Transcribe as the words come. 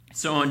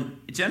So in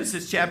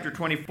Genesis chapter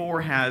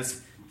 24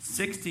 has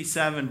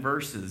 67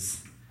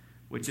 verses,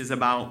 which is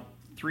about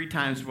 3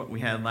 times what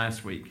we had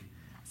last week.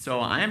 So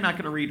I am not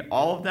going to read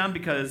all of them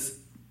because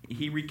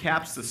he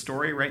recaps the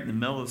story right in the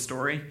middle of the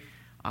story.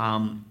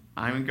 I'm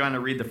going to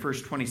read the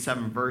first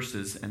 27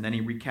 verses, and then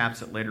he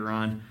recaps it later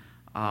on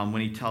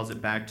when he tells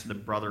it back to the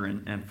brother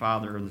and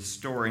father of the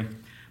story.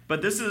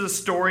 But this is a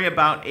story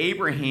about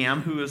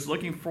Abraham, who is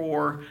looking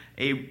for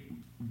a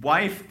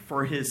wife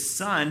for his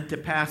son to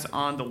pass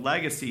on the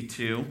legacy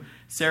to.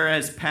 Sarah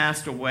has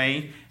passed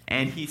away,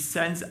 and he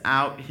sends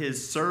out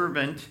his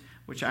servant,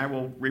 which I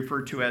will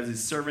refer to as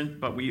his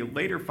servant, but we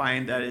later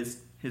find that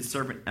is his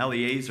servant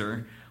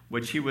Eliezer,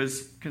 which he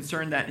was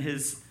concerned that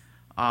his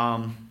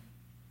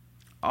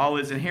all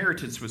his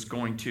inheritance was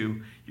going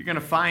to. You're going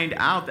to find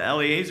out that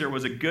Eliezer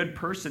was a good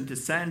person to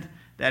send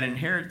that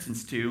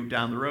inheritance to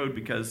down the road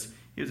because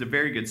he was a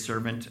very good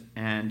servant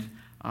and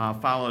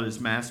followed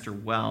his master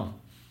well.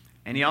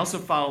 And he also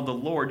followed the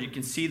Lord. You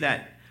can see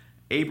that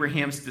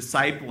Abraham's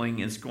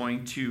discipling is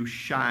going to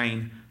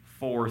shine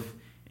forth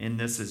in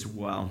this as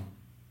well.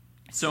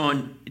 So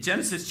in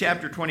Genesis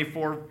chapter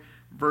 24,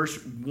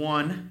 verse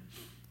 1,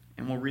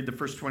 and we'll read the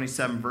first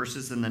 27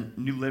 verses in the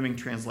New Living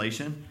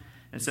Translation.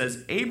 It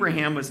says,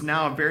 Abraham was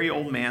now a very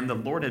old man. The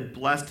Lord had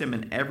blessed him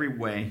in every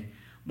way.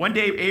 One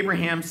day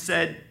Abraham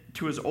said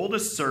to his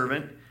oldest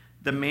servant,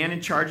 the man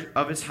in charge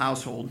of his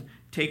household,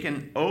 take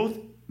an oath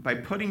by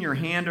putting your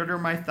hand under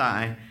my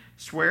thigh.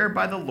 Swear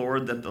by the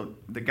Lord that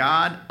the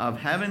God of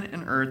heaven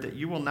and earth that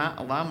you will not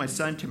allow my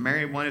son to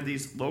marry one of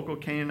these local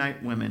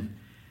Canaanite women.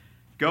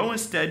 Go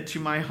instead to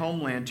my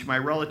homeland, to my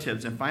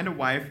relatives, and find a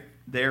wife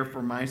there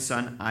for my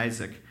son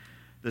Isaac.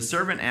 The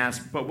servant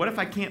asked, but what if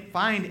I can't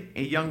find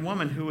a young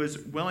woman who is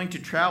willing to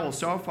travel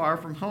so far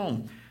from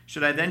home?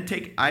 Should I then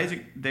take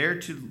Isaac there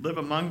to live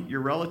among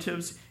your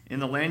relatives in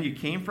the land you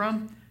came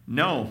from?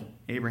 No,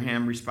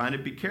 Abraham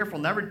responded, be careful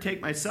never to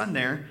take my son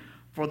there,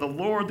 for the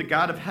Lord, the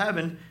God of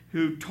heaven,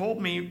 who took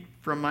me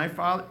from my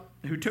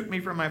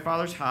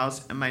father's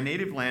house and my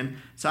native land,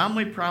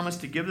 solemnly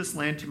promised to give this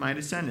land to my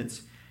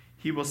descendants.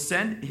 He will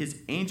send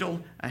his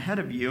angel ahead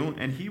of you,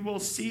 and he will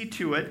see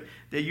to it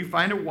that you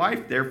find a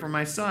wife there for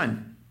my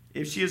son.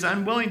 If she is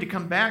unwilling to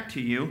come back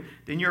to you,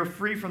 then you are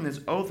free from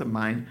this oath of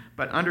mine,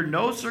 but under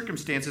no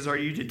circumstances are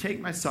you to take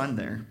my son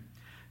there.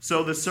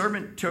 So the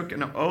servant took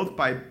an oath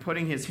by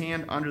putting his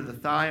hand under the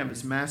thigh of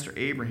his master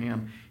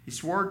Abraham. He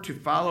swore to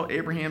follow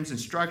Abraham's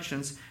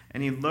instructions,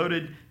 and he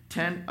loaded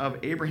 10 of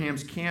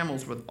Abraham's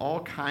camels with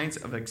all kinds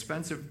of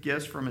expensive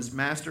gifts from his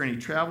master, and he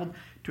traveled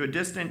to a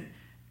distant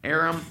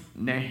Aram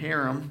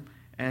Naharaim,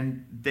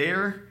 and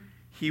there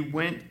he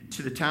went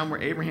to the town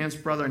where Abraham's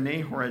brother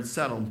Nahor had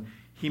settled.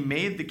 He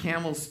made the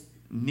camels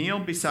kneel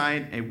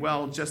beside a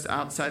well just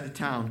outside the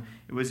town.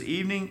 It was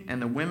evening,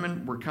 and the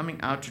women were coming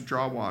out to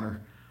draw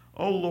water.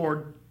 O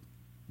Lord,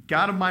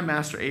 God of my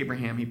master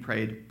Abraham, he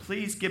prayed,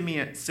 please give me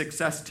a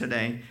success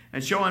today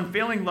and show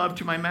unfailing love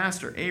to my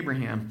master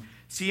Abraham.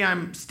 See,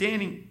 I'm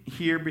standing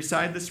here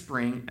beside the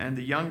spring, and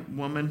the young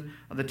women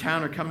of the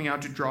town are coming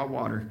out to draw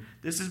water.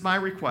 This is my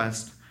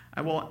request.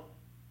 I will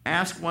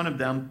ask one of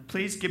them,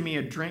 please give me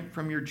a drink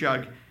from your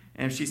jug.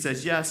 And if she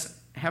says, yes,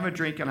 have a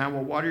drink, and I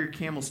will water your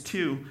camels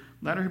too,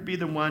 let her be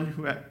the one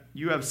who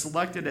you have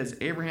selected as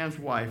Abraham's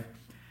wife.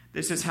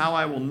 This is how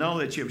I will know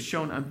that you have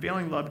shown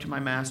unfailing love to my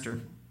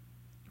master.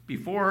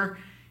 Before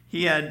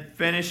he had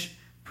finished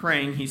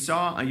praying, he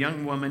saw a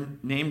young woman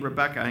named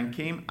Rebekah and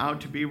came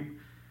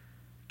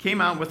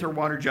out with her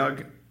water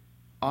jug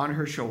on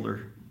her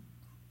shoulder.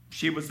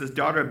 She was the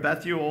daughter of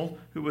Bethuel,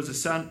 who was the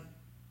son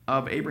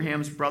of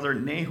Abraham's brother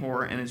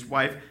Nahor and his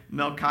wife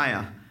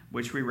Milcah,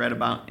 which we read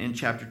about in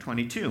chapter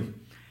 22.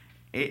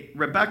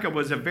 Rebekah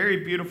was a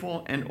very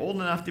beautiful and old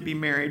enough to be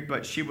married,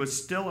 but she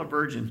was still a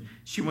virgin.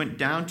 She went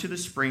down to the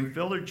spring,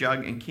 filled her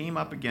jug, and came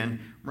up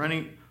again.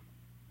 Running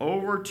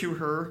over to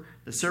her,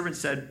 the servant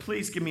said,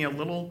 please give me a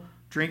little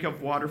drink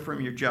of water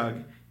from your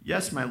jug.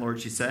 Yes, my lord,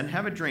 she said,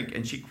 have a drink.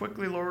 And she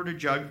quickly lowered a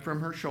jug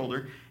from her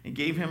shoulder and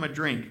gave him a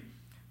drink.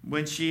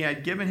 When she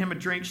had given him a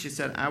drink, she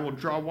said, I will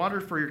draw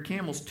water for your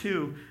camels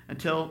too,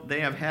 until they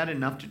have had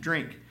enough to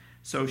drink.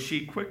 So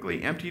she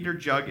quickly emptied her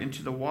jug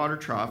into the water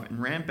trough and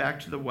ran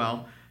back to the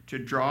well to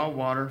draw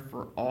water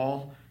for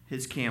all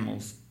his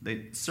camels.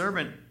 The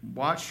servant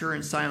watched her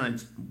in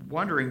silence,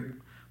 wondering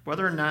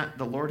whether or not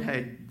the Lord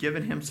had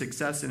given him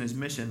success in his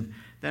mission.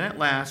 Then at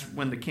last,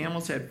 when the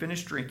camels had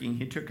finished drinking,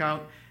 he took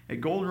out a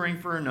gold ring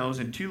for her nose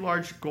and 2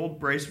 large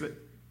gold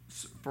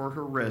bracelets for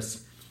her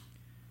wrists.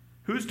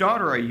 Whose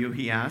daughter are you?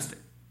 He asked.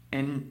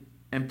 And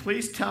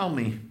please tell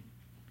me,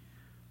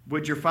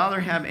 would your father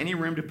have any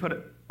room to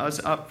put us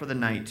up for the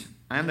night?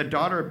 I am the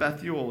daughter of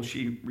Bethuel,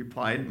 she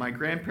replied. My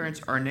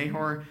grandparents are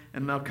Nahor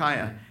and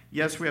Milcah.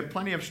 Yes, we have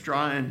plenty of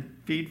straw and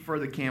feed for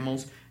the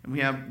camels, and we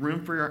have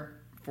room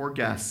for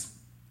guests.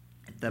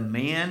 The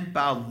man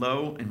bowed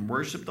low and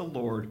worshiped the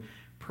Lord.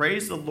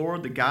 Praise the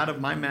Lord, the God of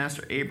my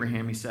master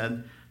Abraham, he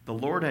said. The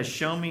Lord has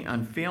shown me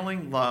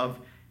unfailing love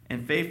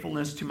and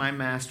faithfulness to my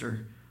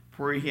master,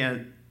 for he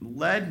had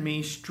led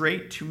me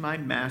straight to my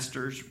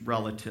master's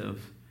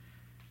relative.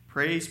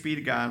 Praise be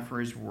to God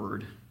for his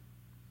word.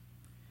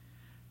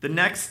 The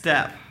next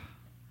step.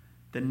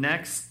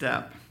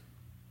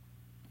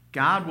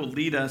 God will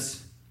lead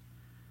us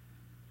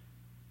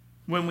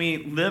when we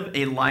live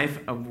a life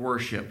of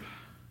worship.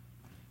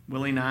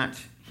 Will he not?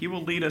 He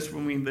will lead us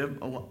when we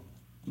live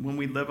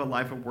a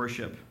life of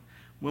worship,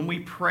 when we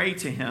pray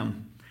to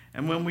him,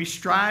 and when we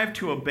strive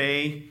to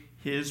obey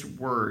his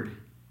word.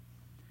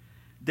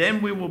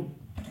 Then we will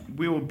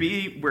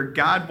be where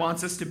God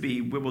wants us to be.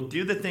 We will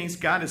do the things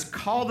God has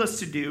called us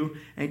to do,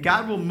 and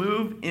God will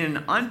move in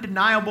an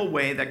undeniable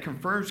way that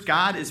confirms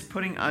God is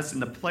putting us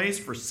in the place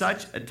for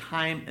such a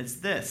time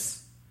as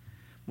this,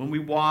 when we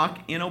walk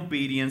in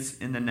obedience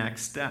in the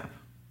next step.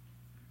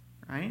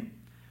 Right?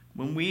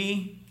 When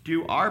we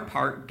do our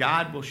part,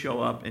 God will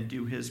show up and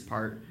do his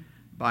part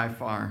by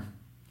far.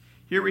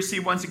 Here we see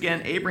once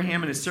again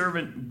Abraham and his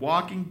servant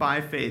walking by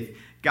faith.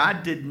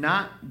 God did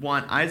not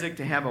want Isaac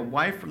to have a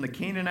wife from the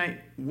Canaanite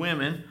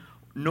women,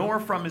 nor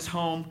from his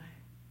home.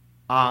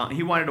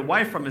 He wanted a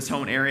wife from his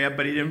home area,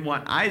 but he didn't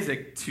want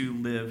Isaac to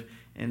live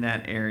in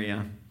that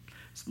area.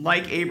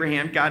 Like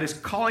Abraham, God is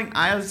calling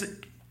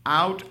Isaac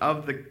out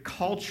of the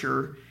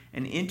culture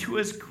and into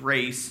his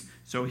grace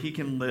so he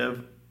can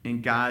live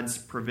in God's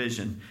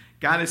provision.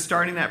 God is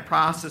starting that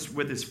process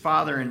with his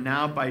father, and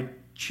now by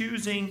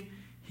choosing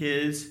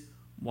his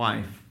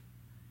wife.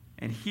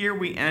 And here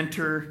we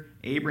enter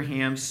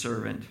Abraham's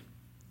servant.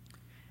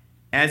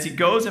 As he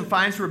goes and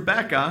finds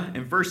Rebekah,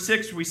 in verse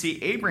 6, we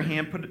see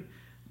Abraham put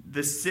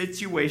the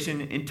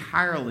situation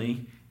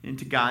entirely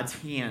into God's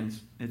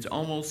hands. It's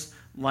almost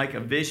like a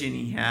vision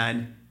he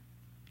had,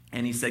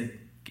 and he said,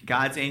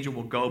 God's angel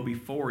will go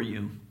before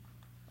you.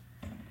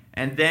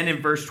 And then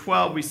in verse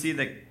 12, we see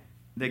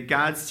that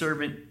God's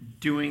servant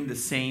doing the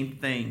same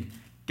thing.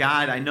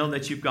 God, I know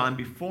that you've gone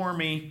before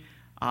me.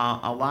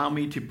 Allow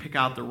me to pick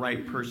out the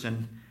right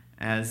person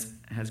as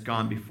has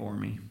gone before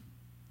me.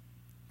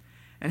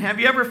 And have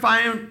you ever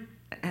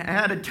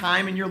had a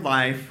time in your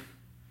life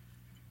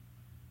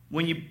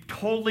when you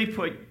totally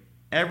put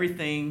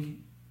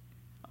everything,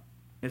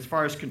 as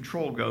far as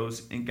control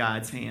goes, in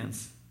God's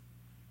hands?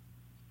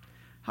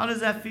 How does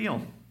that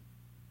feel?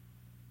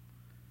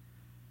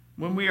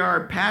 When we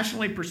are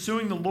passionately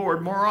pursuing the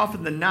Lord, more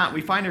often than not,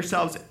 we find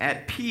ourselves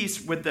at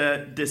peace with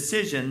the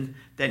decision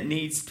that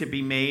needs to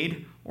be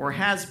made or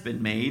has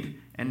been made,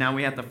 and now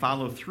we have to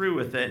follow through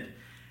with it.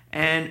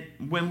 And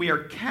when we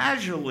are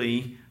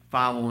casually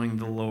following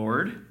the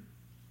Lord,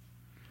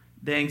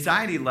 the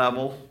anxiety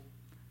level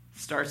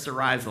starts to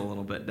rise a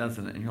little bit,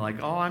 doesn't it? And you're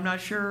like, oh, I'm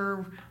not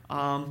sure. It's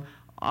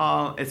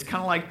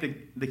kind of like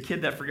the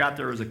kid that forgot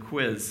there was a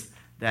quiz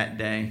that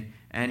day.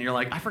 And you're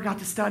like, I forgot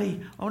to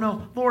study. Oh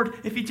no, Lord,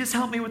 if you just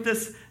help me with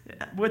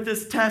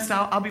this test,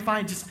 I'll be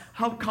fine. Just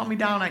calm me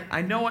down.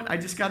 I know it. I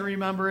just got to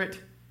remember it.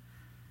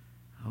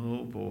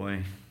 Oh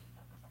boy.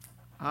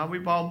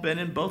 We've all been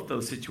in both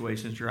those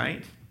situations,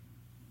 right?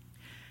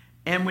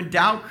 And when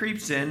doubt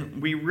creeps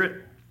in, we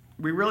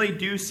really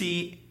do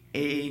see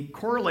a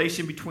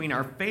correlation between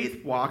our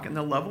faith walk and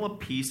the level of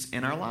peace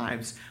in our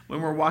lives.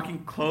 When we're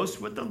walking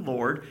close with the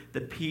Lord, the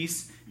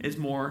peace is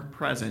more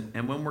present.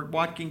 And when we're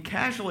walking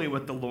casually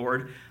with the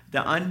Lord,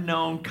 the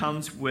unknown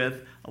comes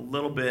with a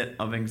little bit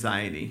of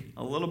anxiety,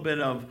 a little bit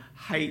of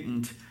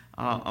heightened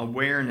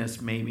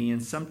awareness maybe,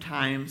 and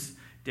sometimes,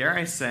 dare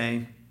I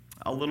say,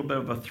 a little bit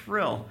of a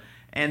thrill.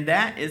 And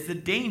that is the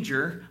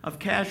danger of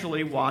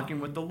casually walking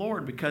with the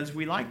Lord, because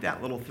we like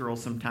that little thrill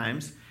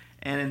sometimes,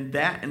 and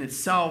that in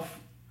itself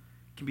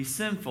can be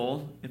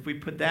sinful if we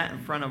put that in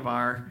front of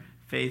our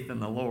faith in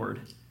the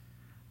Lord.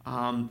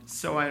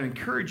 So I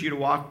encourage you to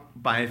walk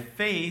by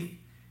faith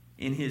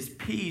in his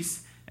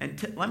peace,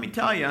 and let me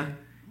tell you,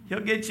 he'll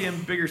get you in a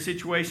bigger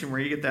situation where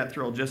you get that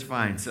thrill just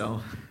fine.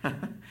 So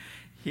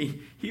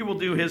he will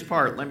do his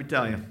part, let me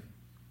tell you.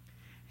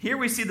 Here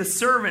we see the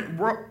servant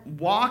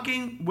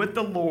walking with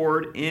the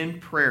Lord in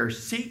prayer,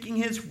 seeking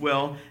his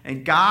will,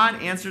 and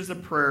God answers the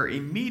prayer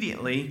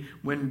immediately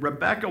when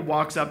Rebekah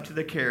walks up to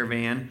the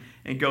caravan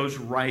and goes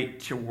right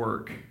to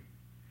work.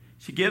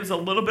 She gives a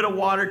little bit of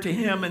water to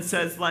him and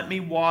says, let me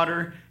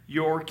water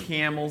your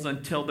camels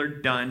until they're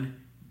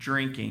done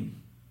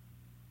drinking.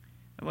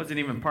 That wasn't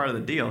even part of the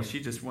deal.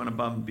 She just went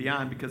above and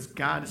beyond, because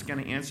God is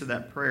going to answer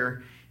that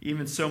prayer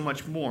even so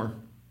much more.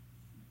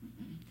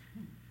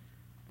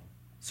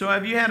 So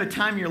have you had a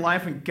time in your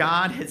life when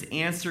God has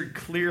answered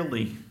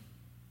clearly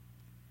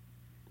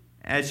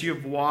as you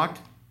have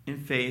walked in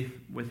faith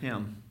with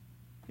him?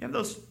 You have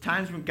those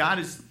times when God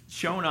has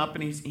shown up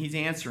and he's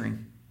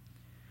answering.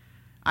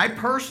 I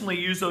personally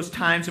use those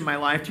times in my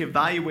life to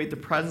evaluate the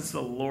presence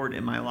of the Lord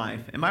in my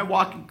life. Am I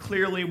walking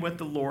clearly with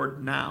the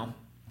Lord now?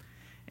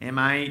 Am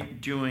I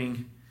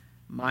doing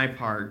my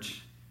part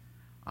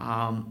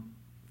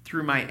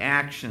through my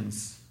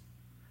actions?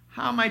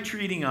 How am I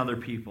treating other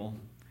people?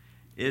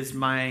 Is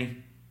my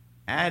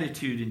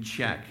attitude in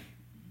check?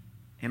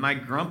 Am I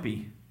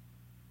grumpy?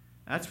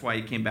 That's why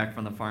he came back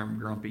from the farm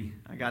grumpy.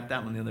 I got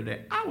that one the other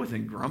day. I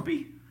wasn't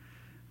grumpy.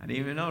 I didn't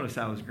even notice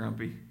I was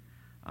grumpy.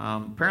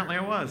 Apparently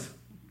I was.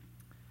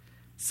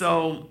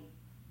 So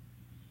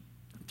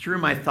through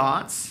my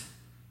thoughts?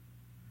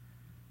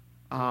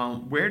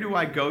 Where do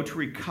I go to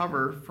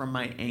recover from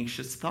my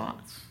anxious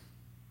thoughts?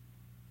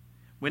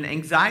 When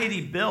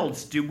anxiety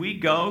builds, do we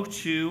go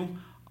to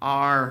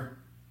our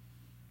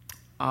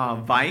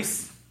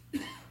vice,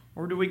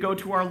 or do we go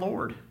to our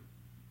Lord?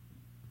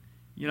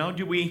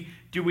 Do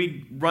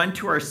we run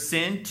to our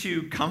sin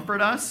to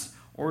comfort us,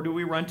 or do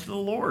we run to the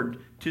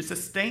Lord to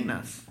sustain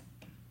us?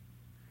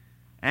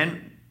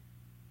 And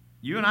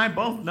you and I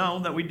both know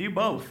that we do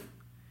both.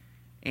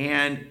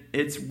 And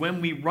it's when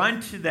we run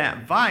to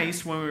that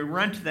vice, when we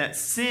run to that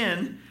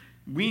sin,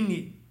 we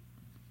need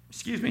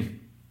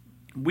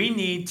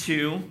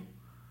to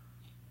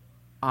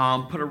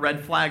put a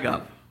red flag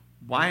up.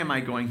 Why am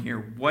I going here?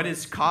 What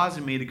is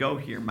causing me to go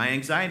here? My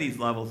anxiety's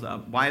levels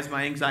up. Why is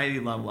my anxiety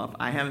level up?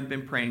 I haven't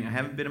been praying. I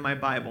haven't been in my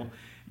Bible.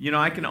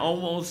 I can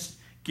almost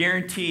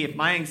guarantee if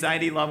my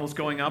anxiety level's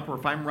going up or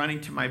if I'm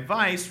running to my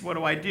vice,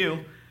 what do?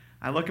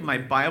 I look at my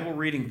Bible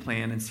reading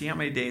plan and see how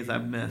many days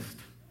I've missed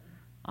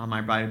on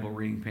my Bible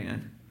reading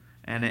plan.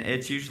 And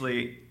it's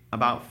usually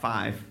about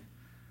 5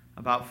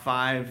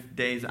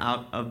 days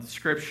out of the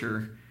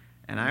Scripture.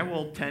 And I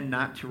will tend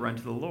not to run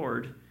to the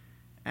Lord.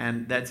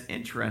 And that's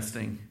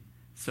interesting.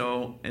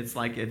 So it's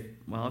like,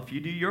 if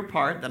you do your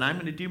part, then I'm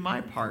going to do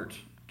my part.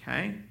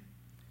 Okay?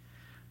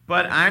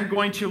 But I'm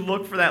going to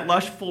look for that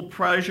lustful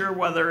pleasure,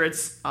 whether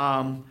it's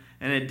an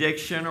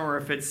addiction or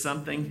if it's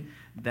something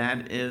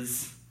that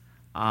is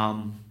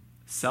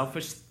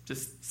selfish,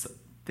 just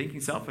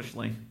thinking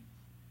selfishly,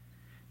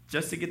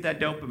 just to get that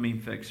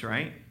dopamine fix,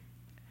 right?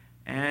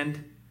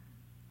 And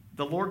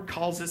the Lord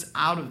calls us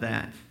out of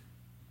that.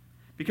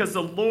 Because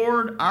the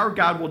Lord, our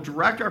God, will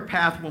direct our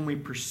path when we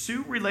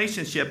pursue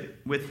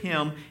relationship with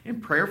Him in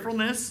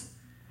prayerfulness,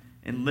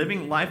 in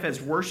living life as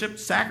worship,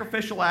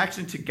 sacrificial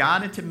action to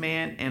God and to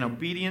man, and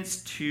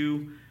obedience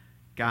to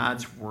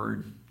God's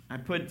word. I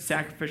put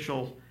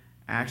sacrificial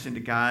action to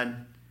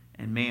God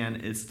and man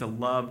is to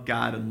love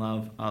God and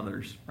love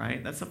others,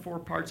 right? That's the 4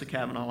 parts of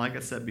Kavanaugh, like I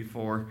said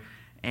before.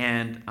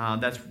 And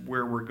that's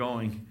where we're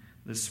going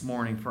this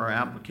morning for our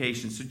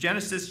application. So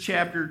Genesis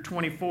chapter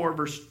 24,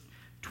 verse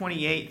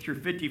 28 through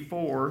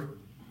 54.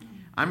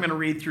 I'm going to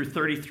read through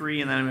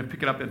 33, and then I'm going to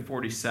pick it up at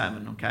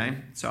 47, okay?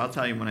 So I'll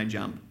tell you when I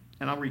jump,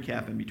 and I'll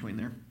recap in between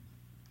there.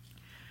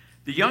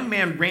 The young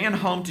man ran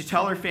home to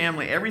tell her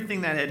family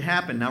everything that had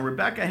happened. Now,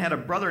 Rebekah had a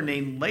brother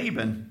named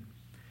Laban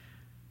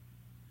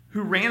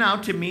who ran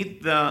out to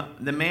meet the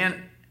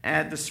man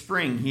at the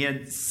spring. He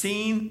had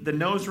seen the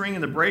nose ring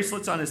and the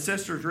bracelets on his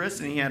sister's wrist,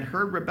 and he had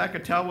heard Rebekah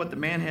tell what the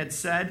man had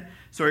said.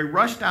 So he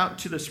rushed out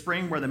to the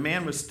spring where the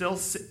man was still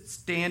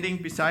standing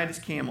beside his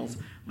camels.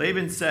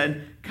 Laban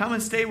said, "Come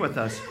and stay with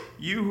us,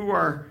 you who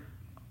are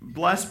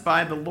blessed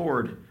by the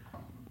Lord.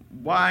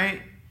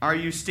 Why are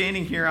you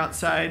standing here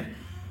outside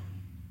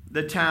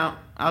the town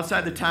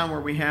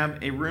where we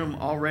have a room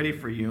all ready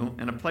for you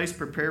and a place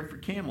prepared for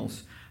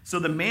camels?" So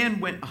the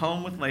man went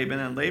home with Laban,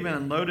 and Laban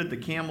unloaded the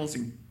camels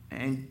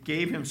and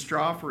gave him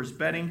straw for his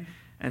bedding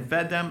and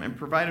fed them and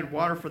provided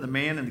water for the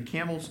man and the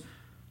camels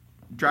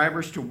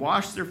drivers to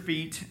wash their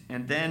feet,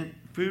 and then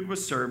food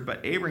was served.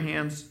 But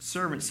Abraham's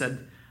servant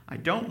said, "I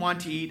don't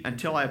want to eat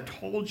until I have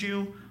told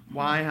you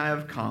why I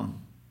have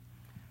come."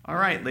 "All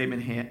right,"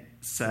 Laban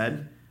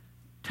said,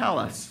 "tell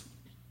us."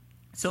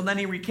 So then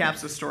he recaps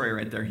the story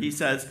right there. He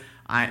says,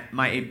 my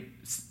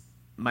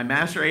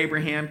master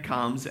Abraham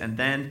comes, and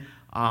then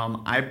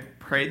I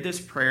prayed this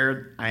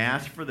prayer. I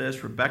asked for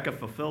this. Rebekah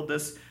fulfilled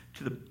this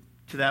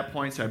to that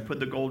point, so I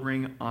put the gold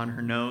ring on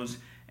her nose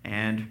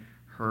and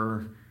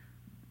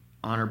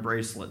on her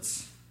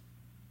bracelets.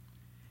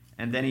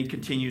 And then he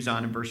continues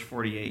on in verse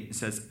 48. It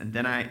says, "And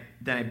then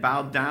I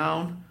bowed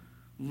down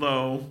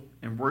low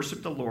and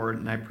worshiped the Lord,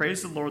 and I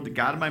praised the Lord, the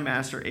God of my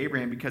master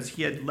Abraham, because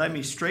he had led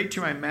me straight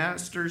to my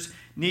master's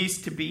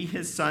niece to be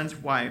his son's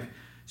wife.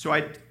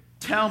 So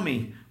tell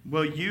me,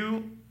 will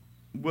you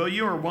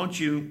or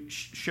won't you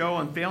show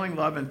unfailing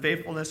love and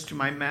faithfulness to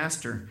my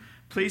master?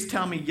 Please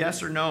tell me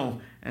yes or no,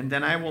 and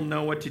then I will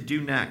know what to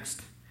do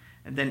next."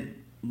 And then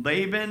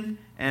Laban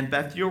and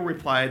Bethuel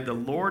replied, "The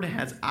Lord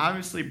has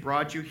obviously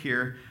brought you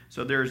here,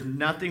 so there is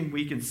nothing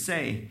we can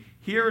say.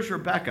 Here is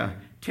Rebekah.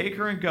 Take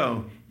her and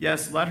go.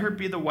 Yes, let her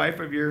be the wife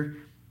of your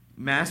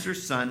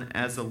master's son,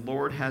 as the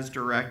Lord has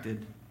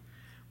directed."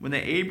 When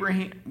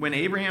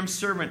Abraham's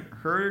servant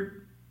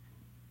heard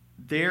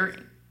their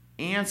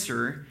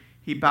answer,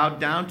 he bowed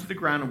down to the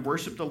ground and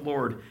worshipped the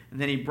Lord.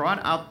 And then he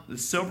brought out the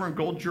silver and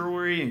gold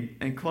jewelry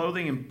and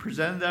clothing and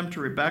presented them to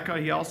Rebekah.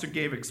 He also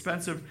gave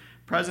expensive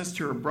presents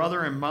to her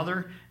brother and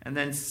mother. And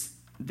then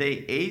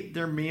they ate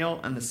their meal,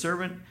 and the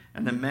servant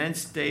and the men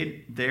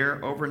stayed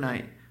there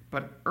overnight.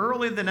 But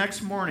early the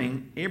next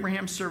morning,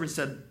 Abraham's servant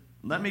said,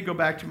 "Let me go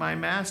back to my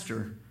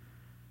master."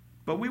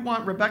 "But we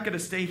want Rebekah to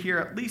stay here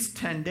at least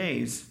 10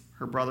 days,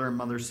 her brother and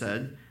mother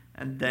said,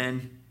 "and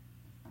then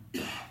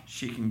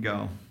she can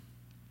go."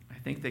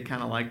 I think they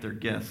kind of like their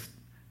gift,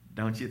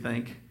 don't you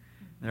think?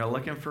 They're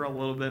looking for a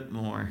little bit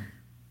more.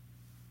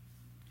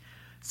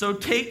 So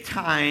take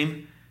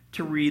time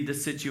to read the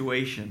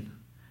situation.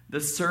 The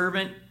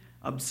servant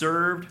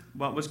observed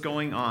what was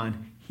going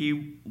on.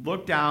 He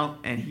looked out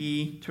and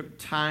he took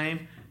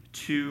time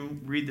to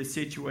read the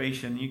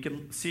situation. You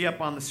can see up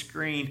on the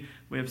screen,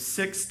 we have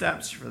 6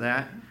 steps for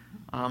that.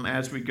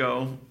 As we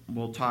go,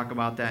 we'll talk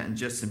about that in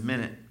just a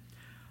minute.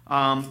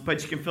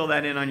 But you can fill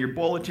that in on your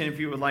bulletin if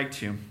you would like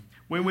to.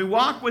 When we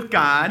walk with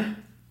God,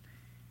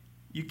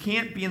 you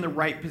can't be in the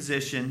right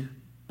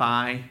position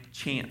by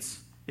chance.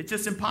 It's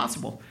just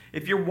impossible.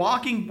 If you're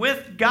walking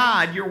with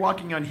God, you're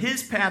walking on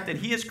His path that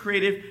He has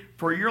created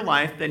for your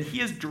life, then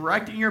He is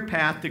directing your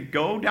path to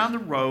go down the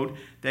road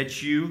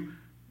that you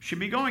should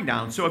be going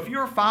down. So if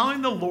you're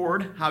following the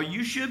Lord, how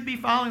you should be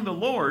following the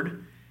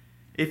Lord,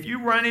 if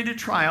you run into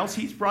trials,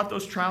 He's brought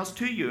those trials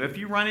to you. If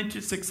you run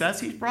into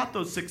success, He's brought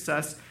those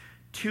success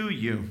to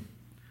you.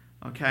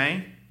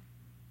 Okay?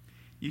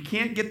 You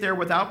can't get there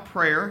without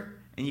prayer,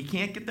 and you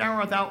can't get there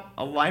without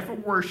a life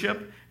of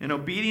worship and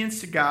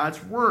obedience to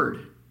God's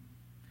word.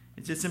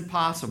 It's just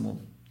impossible.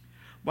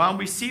 While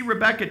we see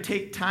Rebekah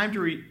take time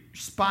to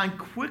respond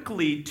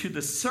quickly to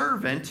the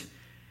servant,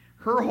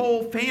 her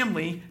whole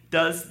family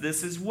does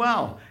this as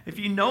well. If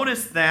you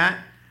notice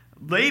that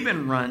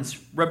Laban runs,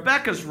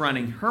 Rebekah's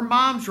running, her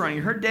mom's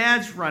running, her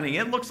dad's running.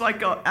 It looks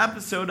like an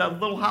episode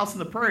of Little House on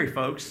the Prairie,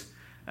 folks.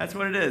 That's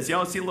what it is. You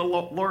always see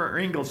little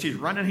Laura Ingalls. She's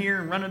running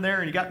here and running there,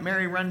 and you got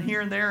Mary running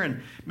here and there,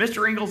 and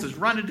Mr. Ingalls is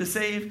running to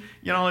save.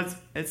 You know,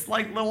 it's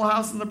like Little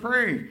House on the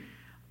Prairie.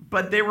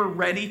 But they were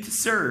ready to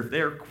serve.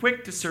 They were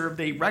quick to serve.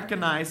 They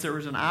recognized there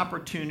was an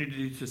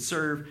opportunity to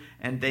serve,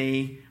 and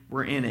they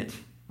were in it.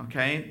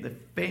 Okay? The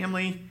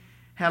family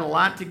had a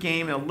lot to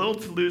gain and a little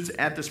to lose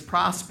at this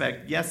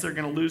prospect. Yes, they're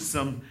going to lose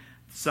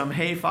some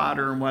hay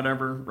fodder and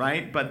whatever,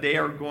 right? But they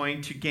are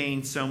going to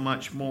gain so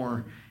much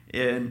more.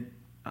 And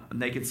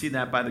they can see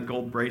that by the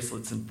gold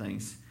bracelets and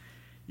things.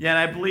 Yet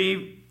I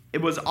believe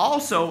it was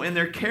also in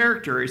their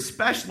character,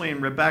 especially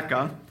in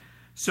Rebekah.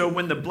 So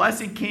when the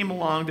blessing came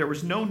along, there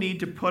was no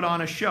need to put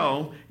on a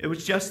show. It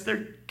was just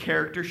their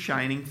character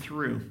shining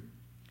through.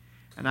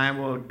 And I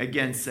will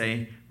again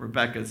say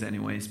Rebekah's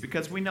anyways,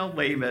 because we know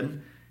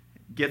Laban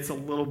gets a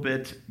little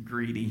bit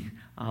greedy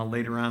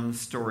later on in the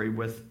story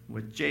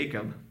with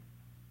Jacob.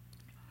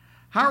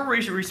 How are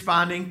we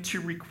responding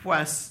to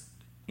requests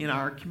in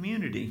our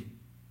community?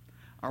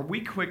 Are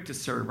we quick to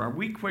serve? Are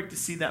we quick to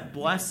see that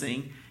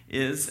blessing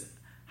is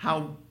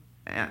how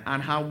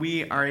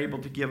we are able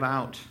to give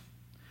out?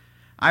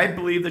 I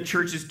believe the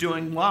church is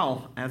doing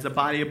well as a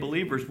body of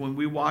believers. When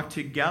we walk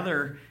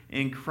together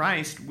in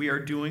Christ, we are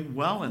doing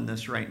well in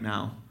this right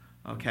now.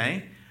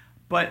 Okay?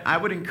 But I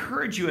would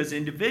encourage you as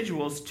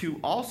individuals to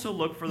also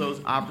look for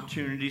those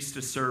opportunities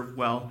to serve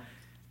well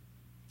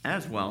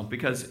as well.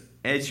 Because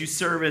as you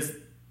serve as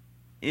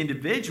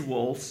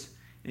individuals,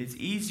 it's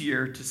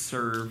easier to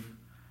serve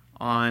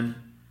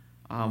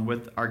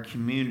with our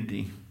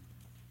community.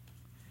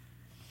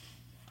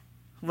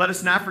 Let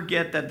us not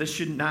forget that this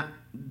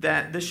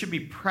should be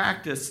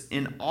practiced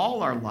in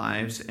all our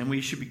lives, and we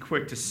should be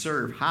quick to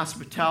serve.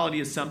 Hospitality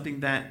is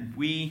something that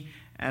we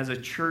as a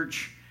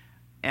church,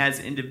 as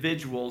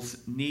individuals,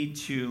 need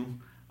to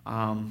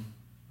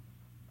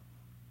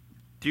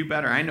do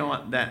better. I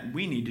know that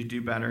we need to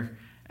do better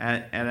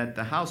at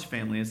the house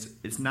family.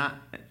 It's not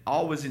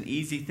always an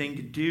easy thing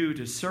to do,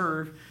 to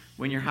serve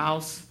when your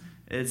house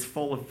is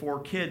full of 4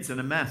 kids and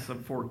a mess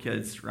of 4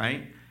 kids,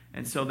 right?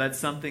 And so that's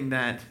something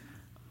that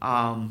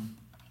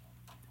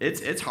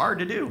it's hard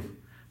to do,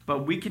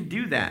 but we can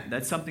do that.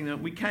 That's something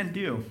that we can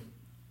do.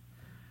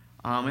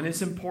 And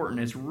it's important.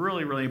 It's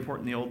really, really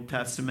important in the Old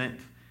Testament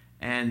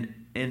and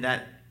in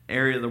that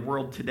area of the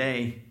world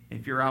today.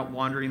 If you're out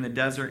wandering the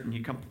desert and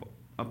you come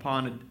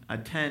upon a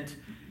tent,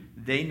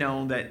 they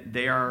know that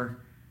they are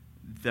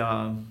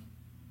the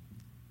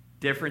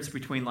difference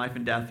between life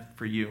and death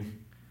for you.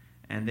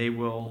 And they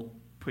will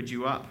put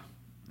you up.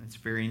 It's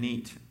very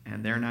neat.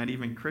 And they're not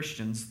even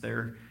Christians.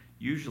 They're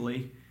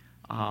usually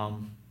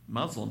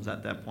Muslims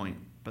at that point.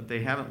 But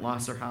they haven't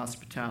lost their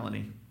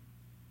hospitality.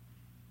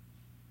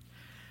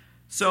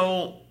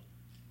 So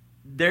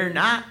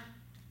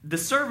the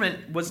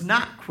servant was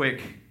not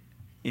quick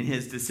in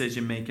his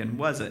decision making,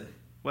 was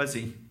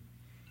he?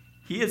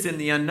 He is in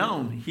the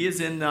unknown. He is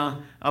in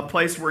a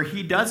place where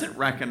he doesn't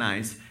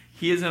recognize.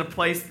 He is in a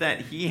place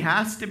that he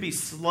has to be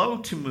slow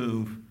to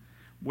move.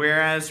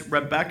 Whereas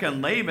Rebekah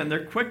and Laban,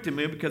 they're quick to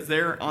move because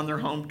they're on their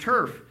home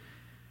turf.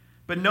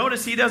 But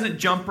notice he doesn't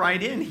jump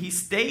right in. He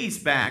stays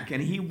back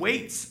and he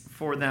waits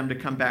for them to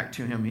come back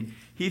to him.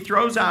 He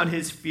throws out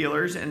his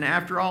feelers, and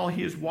after all,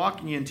 he is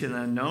walking into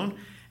the unknown.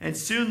 And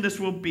soon this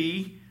will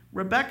be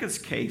Rebekah's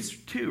case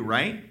too,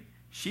 right?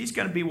 She's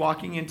going to be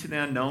walking into the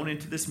unknown,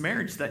 into this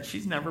marriage that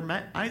she's never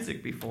met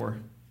Isaac before.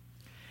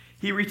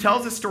 He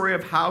retells the story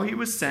of how he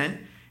was sent,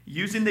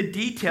 using the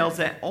details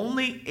that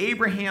only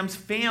Abraham's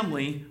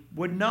family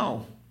would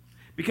know.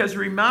 Because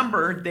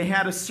remember, they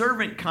had a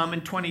servant come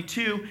in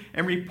 22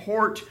 and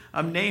report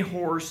of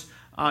Nahor's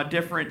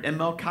and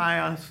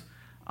Milcah's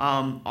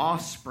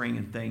offspring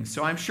and things.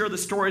 So I'm sure the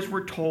stories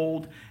were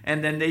told,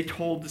 and then they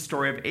told the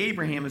story of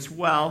Abraham as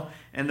well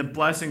and the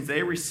blessings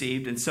they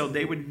received, and so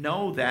they would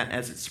know that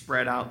as it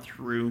spread out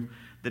through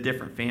the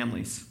different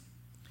families.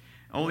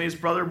 Only his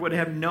brother would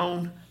have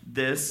known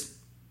this,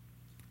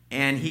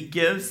 and he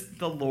gives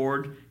the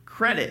Lord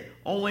credit.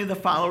 Only the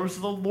followers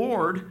of the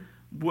Lord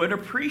would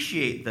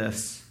appreciate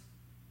this.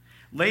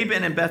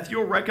 Laban and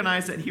Bethuel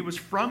recognized that he was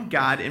from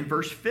God in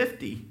verse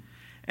 50.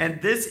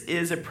 And this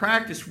is a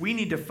practice we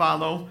need to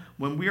follow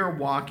when we are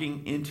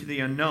walking into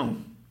the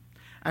unknown.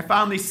 I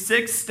found these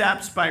 6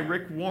 steps by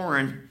Rick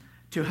Warren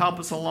to help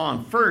us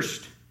along.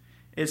 First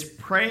is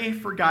pray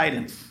for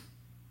guidance.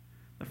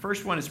 The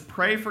first one is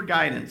pray for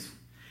guidance.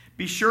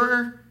 Be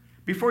sure,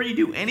 before you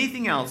do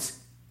anything else,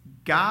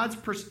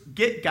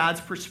 get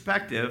God's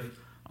perspective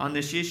on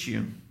this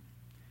issue.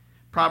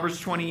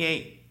 Proverbs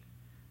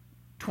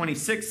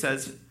 28:26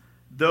 says,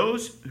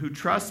 those who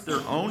trust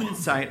their own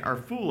insight are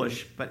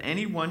foolish, but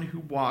anyone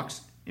who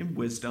walks in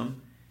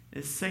wisdom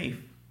is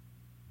safe.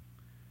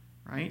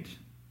 Right?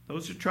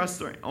 Those who trust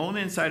their own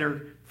insight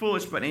are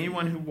foolish, but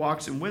anyone who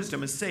walks in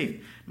wisdom is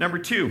safe. Number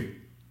 2,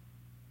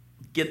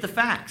 get the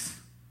facts.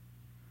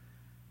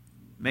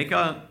 Make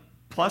a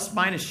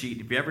plus-minus sheet.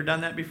 Have you ever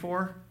done that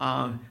before?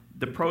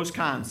 The pros,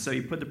 cons. So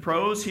you put the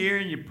pros here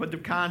and you put the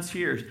cons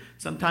here.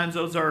 Sometimes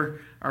those are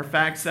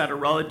facts that are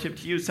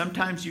relative to you.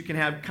 Sometimes you can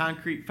have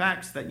concrete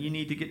facts that you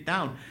need to get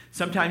down.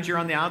 Sometimes you're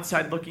on the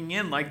outside looking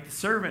in like the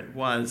servant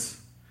was.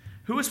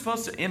 Who was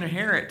supposed to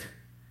inherit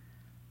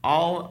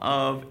all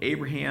of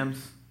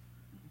Abraham's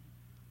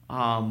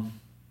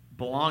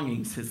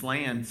belongings, his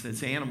lands,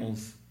 his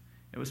animals?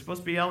 It was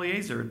supposed to be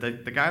Eliezer,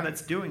 the guy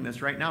that's doing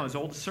this right now, his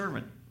oldest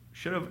servant.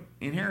 Should have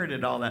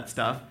inherited all that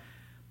stuff,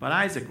 but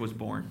Isaac was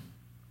born.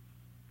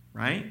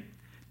 Right?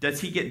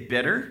 Does he get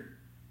bitter?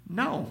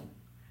 No.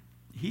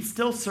 He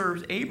still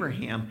serves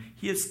Abraham.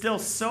 He is still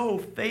so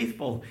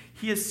faithful.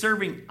 He is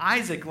serving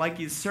Isaac like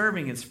he's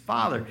serving his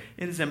father.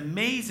 It is an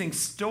amazing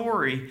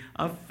story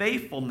of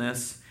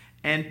faithfulness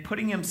and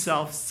putting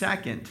himself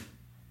second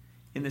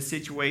in the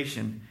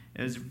situation.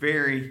 It is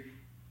very,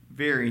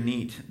 very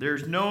neat.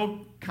 There's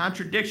no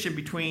contradiction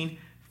between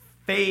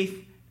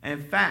faith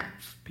and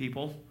facts,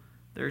 people.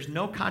 There's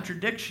no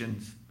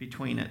contradictions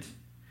between it.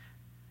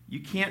 You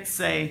can't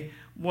say,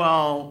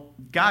 well,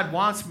 God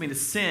wants me to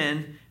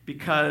sin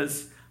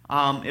because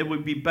it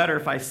would be better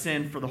if I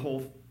sinned for the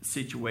whole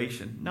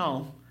situation.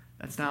 No,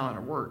 that's not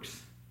how it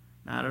works.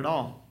 Not at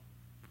all.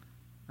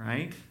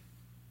 Right?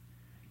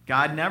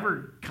 God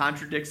never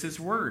contradicts his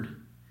word.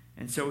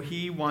 And so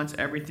he wants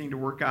everything to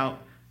work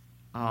out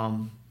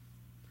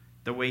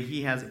the way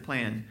he has it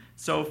planned.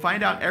 So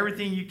find out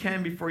everything you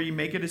can before you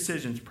make a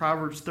decision.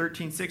 Proverbs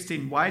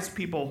 13:16, wise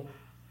people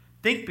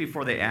think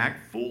before they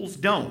act, fools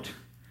don't,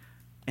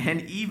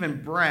 and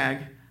even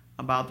brag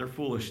about their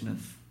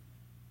foolishness.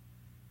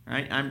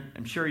 Right?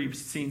 I'm sure you've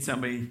seen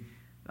somebody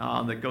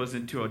that goes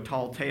into a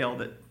tall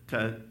tale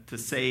to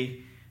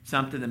say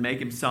something to make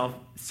himself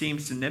seem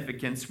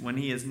significant when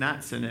he is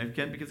not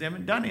significant because they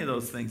haven't done any of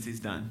those things he's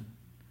done.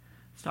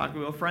 I was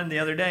talking to a friend the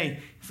other day.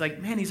 He's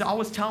like, man, he's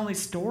always telling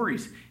these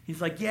stories.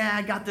 He's like, yeah,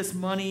 I got this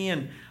money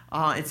and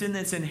it's in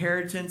this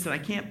inheritance and I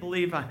can't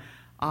believe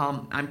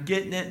I'm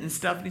getting it and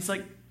stuff. And he's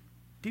like,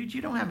 dude,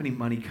 you don't have any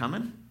money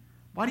coming.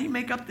 Why do you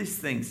make up these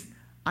things?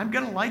 I'm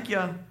going to like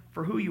you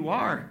for who you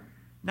are,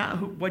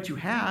 not what you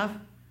have.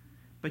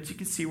 But you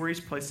can see where he's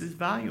placed his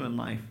value in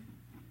life.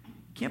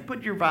 You can't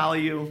put your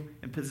value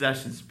in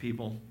possessions,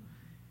 people.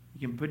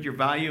 You can put your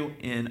value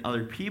in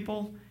other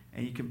people,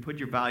 and you can put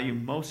your value,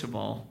 most of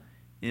all,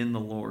 in the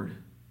Lord.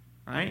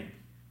 Right?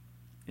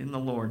 In the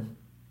Lord.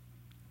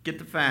 Get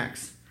the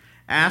facts.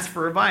 Ask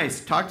for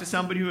advice. Talk to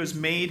somebody who has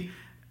made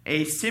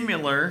a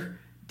similar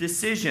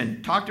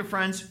decision. Talk to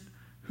friends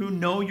who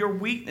know your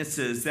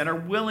weaknesses, that are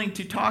willing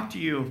to talk to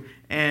you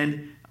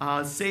and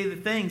say the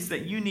things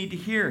that you need to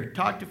hear.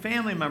 Talk to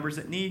family members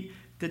that need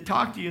to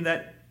talk to you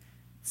that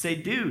say,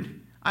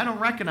 dude, I don't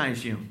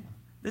recognize you.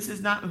 This is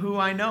not who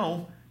I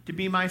know to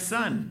be my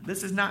son.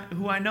 This is not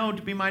who I know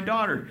to be my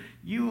daughter.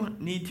 You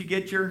need to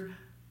get your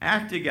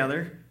act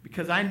together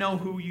because I know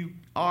who you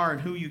are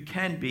and who you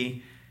can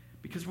be,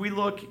 because we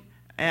look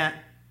at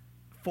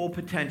full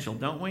potential,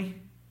 don't we?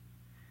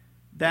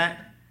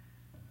 That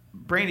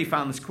Brandy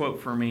found this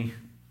quote for me,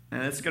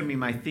 and it's going to be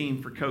my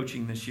theme for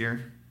coaching this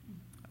year.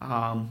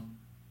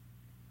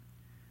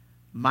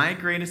 My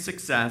greatest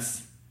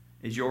success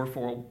is your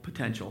full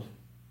potential.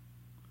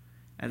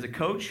 As a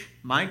coach,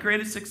 my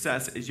greatest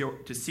success is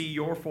to see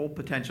your full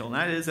potential, and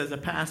that is as a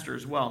pastor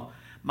as well.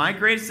 My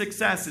greatest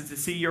success is to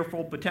see your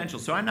full potential.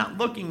 So I'm not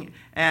looking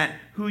at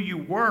who you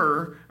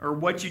were or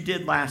what you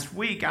did last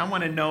week. I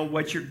want to know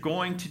what you're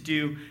going to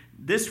do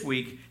this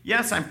week.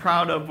 Yes, I'm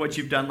proud of what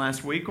you've done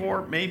last week,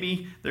 or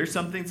maybe there's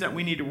some things that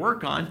we need to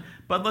work on,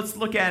 but let's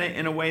look at it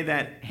in a way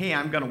that, hey,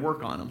 I'm going to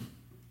work on them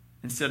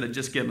instead of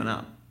just giving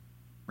up,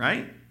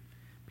 right?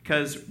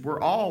 Because we're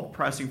all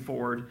pressing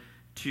forward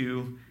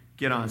to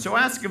get on. So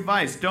ask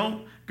advice.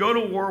 Don't go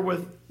to war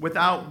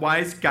without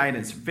wise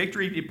guidance.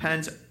 Victory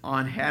depends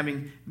on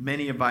having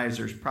many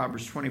advisors.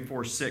 Proverbs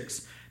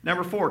 24:6.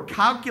 Number 4,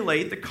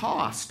 calculate the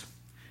cost.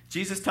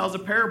 Jesus tells a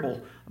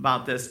parable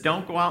about this.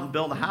 Don't go out and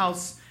build a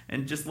house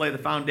and just lay the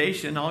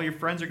foundation. All your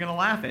friends are going to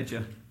laugh at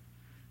you,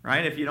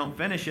 right, if you don't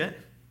finish it.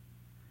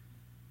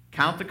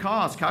 Count the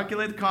cost.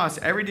 Calculate the cost.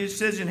 Every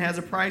decision has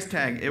a price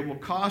tag. It will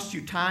cost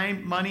you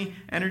time, money,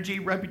 energy,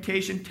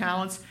 reputation,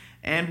 talents,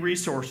 and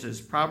resources.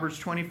 Proverbs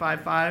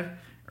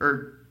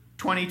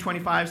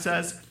 20:25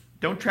 says,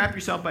 don't trap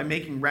yourself by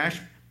making rash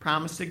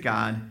promise to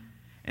God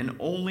and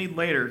only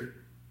later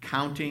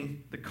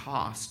counting the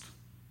cost.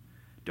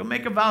 Don't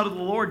make a vow to the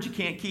Lord you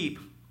can't keep.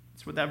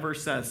 That's what that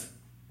verse says.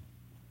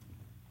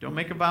 Don't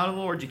make a vow to the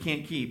Lord you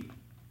can't keep.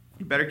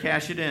 You better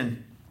cash it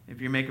in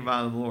if you make a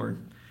vow to the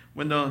Lord.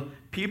 When the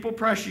people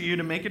pressure you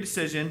to make a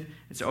decision,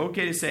 it's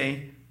okay to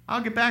say,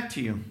 I'll get back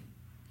to you.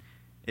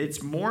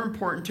 It's more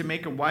important to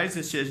make a wise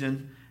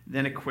decision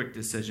than a quick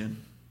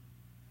decision.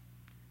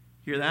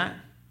 Hear that?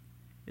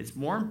 It's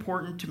more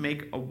important to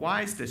make a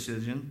wise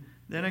decision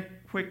than a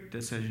quick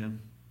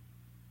decision.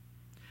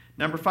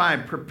 Number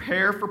 5,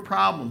 prepare for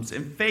problems.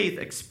 In faith,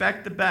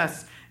 expect the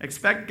best.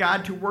 Expect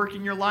God to work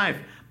in your life,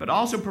 but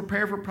also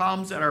prepare for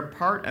problems that are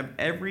part of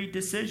every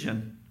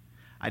decision.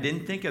 I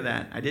didn't think of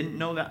that. I didn't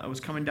know that it was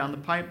coming down the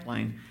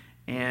pipeline,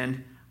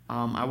 and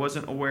I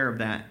wasn't aware of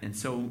that. And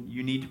so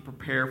you need to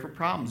prepare for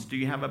problems. Do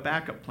you have a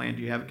backup plan?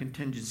 Do you have a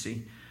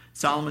contingency?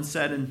 Solomon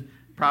said in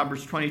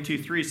Proverbs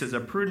 22:3 says, a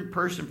prudent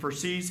person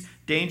foresees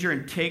danger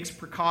and takes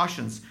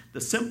precautions.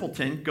 The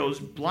simpleton goes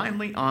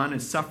blindly on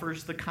and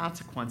suffers the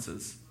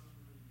consequences.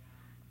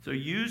 So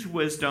use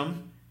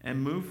wisdom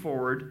and move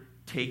forward,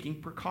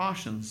 taking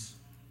precautions.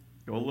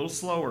 Go a little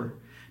slower.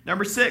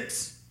 Number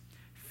 6,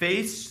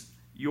 face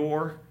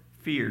your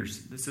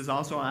fears. This is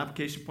also an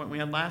application point we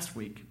had last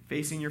week.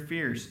 Facing your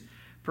fears.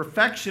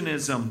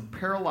 Perfectionism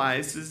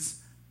paralyzes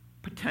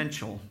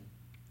potential.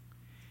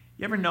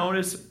 You ever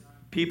notice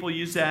people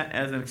use that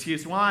as an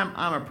excuse? Well, I'm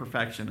a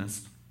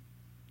perfectionist.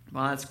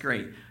 Well, that's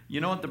great. You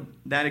know what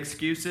that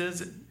excuse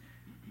is?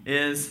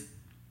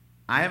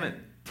 I haven't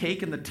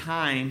taken the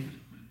time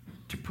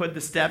to put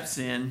the steps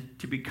in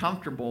to be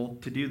comfortable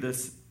to do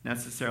this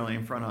necessarily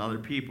in front of other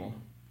people.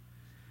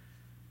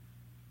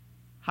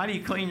 How do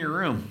you clean your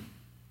room?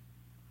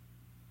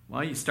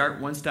 Well, you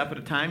start one step at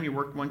a time. You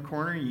work one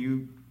corner,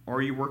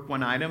 or you work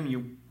one item,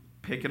 you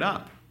pick it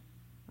up,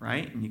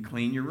 right? And you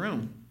clean your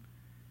room.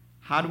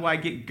 How do I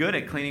get good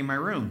at cleaning my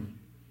room?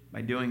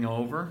 By doing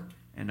over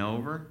and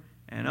over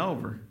and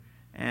over.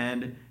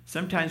 And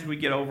sometimes we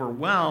get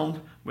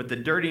overwhelmed with the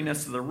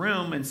dirtiness of the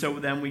room, and so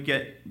then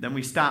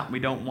we stop. We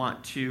don't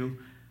want to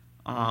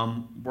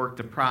work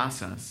the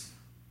process.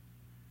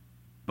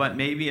 But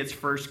maybe it's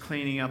first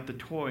cleaning up the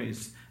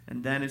toys,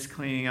 and then it's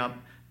cleaning up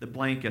the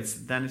blankets,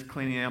 then it's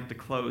cleaning up the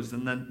clothes,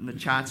 and then the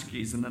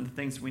tchotchkes, and then the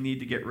things we need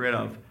to get rid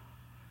of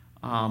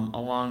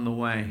along the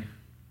way.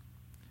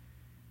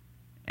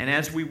 And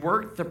as we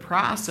work the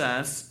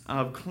process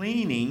of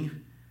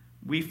cleaning,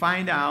 we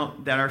find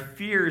out that our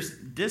fears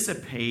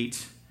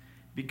dissipate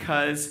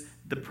because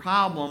the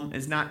problem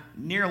is not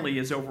nearly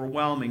as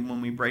overwhelming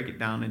when we break it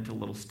down into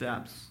little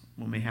steps,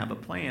 when we have a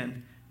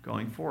plan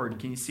going forward.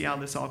 Can you see how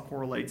this all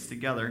correlates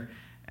together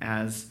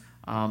as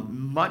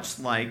much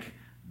like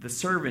the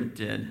servant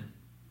did?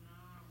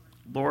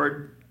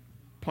 Lord,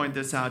 point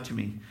this out to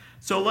me.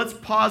 So let's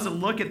pause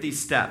and look at these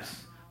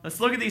steps.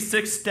 Let's look at these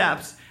 6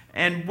 steps,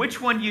 and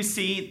which one you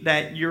see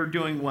that you're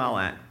doing well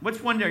at?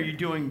 Which one are you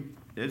doing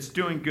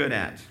good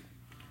at?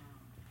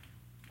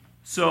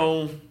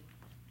 So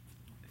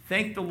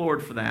thank the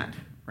Lord for that,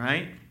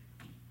 right?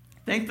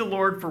 Thank the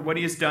Lord for what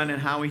he has done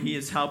and how he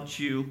has helped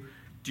you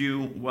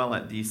do well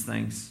at these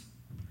things.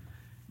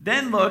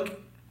 Then look,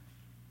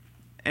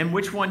 and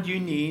which one do you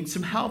need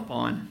some help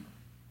on?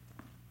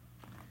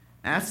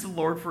 Ask the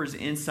Lord for his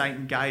insight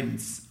and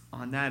guidance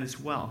on that as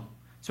well.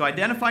 So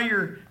identify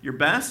your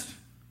best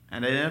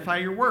and identify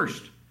your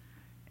worst.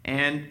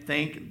 And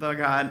thank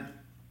God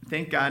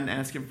and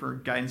ask him for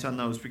guidance on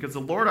those. Because the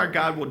Lord our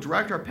God will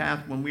direct our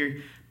path when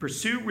we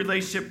pursue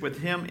relationship with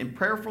him in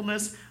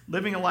prayerfulness,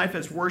 living a life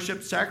as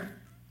worship,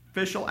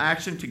 sacrificial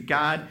action to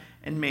God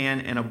and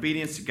man, and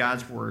obedience to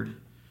God's word.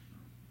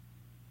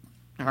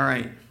 All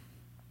right.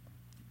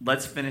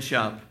 Let's finish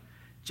up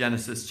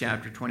Genesis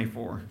chapter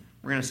 24.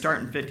 We're going to start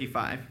in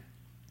 55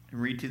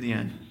 and read to the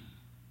end.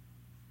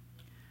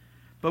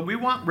 But we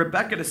want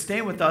Rebekah to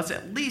stay with us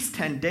at least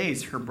 10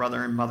 days, her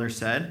brother and mother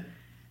said,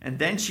 and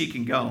then she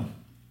can go.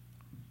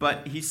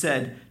 But he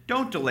said,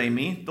 don't delay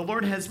me. The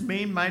Lord has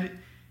made my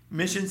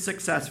mission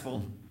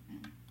successful.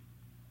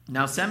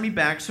 Now send me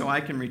back so I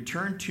can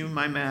return to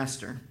my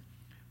master.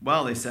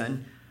 Well, they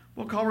said,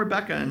 we'll call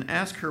Rebekah and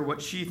ask her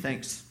what she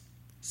thinks.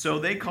 So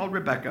they called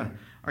Rebekah.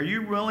 Are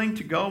you willing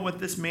to go with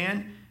this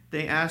man?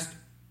 They asked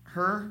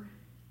her.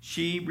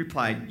 She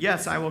replied,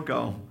 yes, I will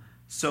go.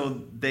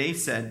 So they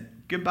said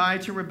goodbye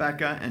to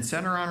Rebekah and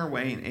sent her on her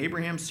way, and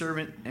Abraham's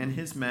servant and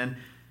his men,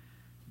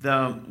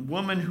 the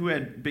woman who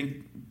had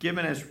been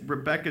given as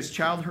Rebekah's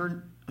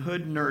childhood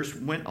widowhood nurse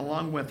went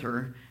along with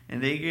her,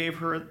 and they gave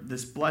her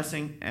this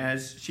blessing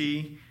as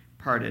she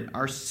parted.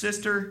 Our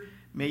sister,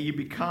 may you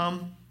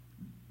become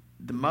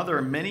the mother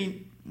of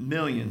many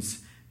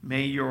millions.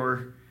 May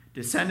your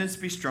descendants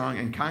be strong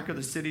and conquer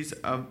the cities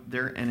of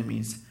their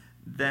enemies.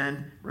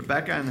 Then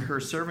Rebekah and her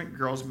servant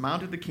girls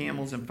mounted the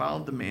camels and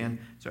followed the man.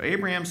 So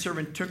Abraham's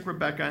servant took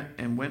Rebekah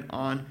and went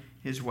on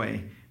his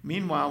way.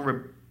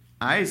 Meanwhile,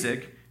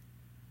 Isaac,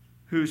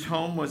 whose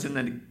home was in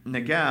the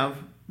Negev,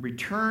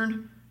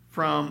 returned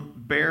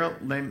from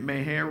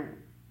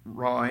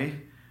Beer-lahai-roi.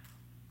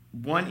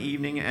 One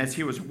evening, as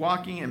he was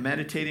walking and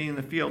meditating in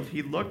the field,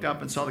 he looked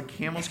up and saw the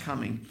camels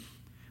coming.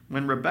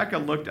 When Rebekah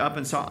looked up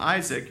and saw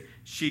Isaac,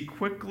 she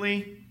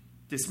quickly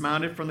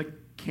dismounted from the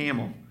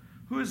camel.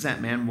 "Who is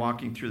that man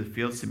walking through the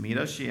fields to meet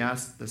us?" she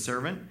asked the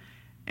servant.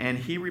 And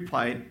he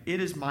replied, "It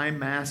is my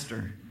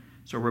master."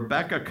 So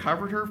Rebekah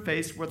covered her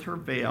face with her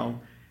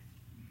veil,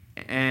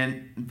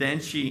 and then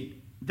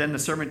the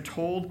servant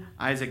told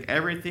Isaac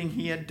everything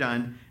he had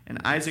done. And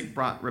Isaac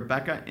brought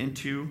Rebekah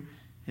into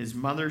his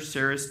mother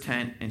Sarah's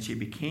tent, and she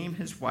became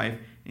his wife,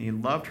 and he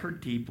loved her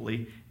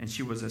deeply, and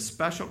she was a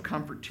special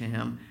comfort to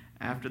him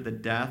after the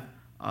death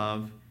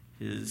of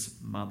his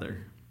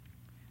mother.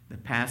 The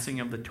passing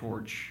of the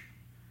torch,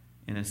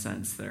 in a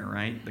sense there,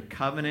 right? The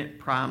covenant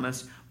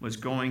promise was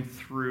going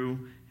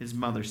through his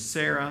mother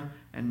Sarah,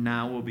 and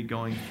now will be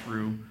going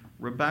through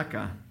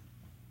Rebekah.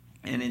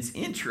 And it's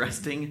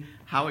interesting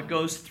how it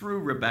goes through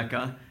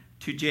Rebekah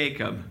to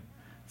Jacob.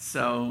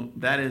 So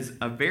that is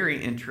a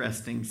very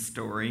interesting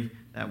story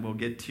that we'll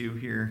get to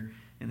here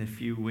in a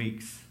few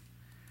weeks.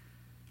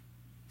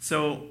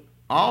 So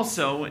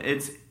also,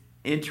 it's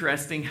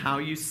interesting how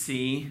you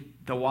see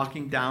the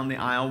walking down the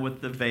aisle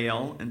with the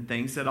veil and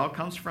things. That all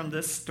comes from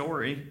this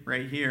story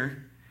right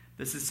here.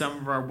 This is some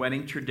of our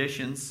wedding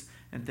traditions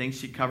and things.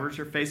 She covers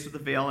her face with the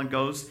veil and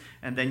goes,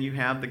 and then you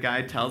have the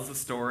guy tells the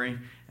story,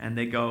 and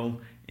they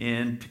go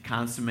in to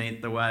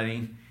consummate the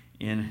wedding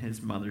in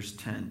his mother's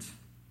tent.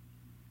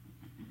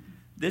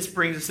 This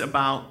brings us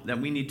about that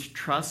we need to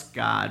trust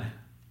God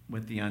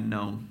with the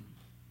unknown.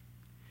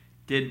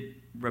 Did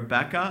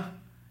Rebekah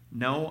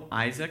know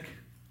Isaac?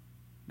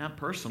 Not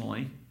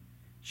personally.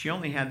 She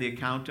only had the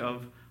account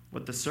of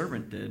what the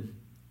servant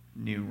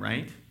knew,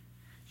 right?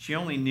 She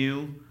only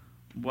knew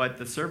what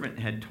the servant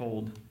had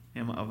told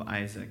him of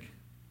Isaac.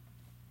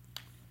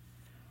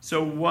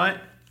 So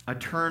what a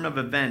turn of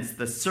events.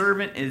 The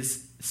servant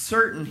is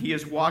certain he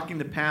is walking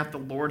the path the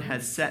Lord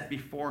has set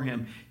before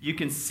him. You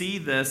can see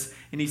this,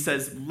 and he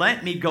says,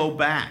 "Let me go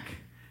back."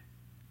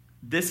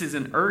 This is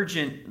an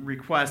urgent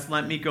request.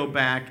 Let me go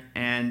back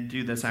and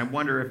do this. I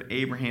wonder if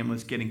Abraham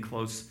was getting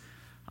close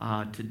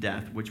to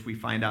death, which we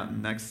find out in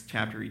the next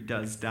chapter he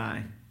does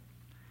die.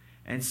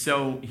 And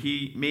so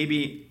he may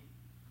be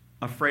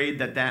afraid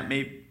that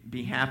may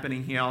be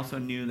happening. He also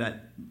knew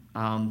that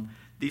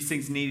these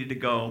things needed to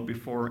go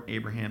before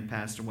Abraham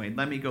passed away.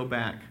 Let me go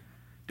back.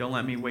 Don't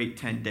let me wait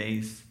 10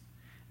 days,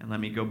 and let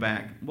me go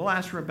back. We'll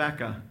ask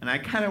Rebekah. And I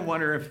kind of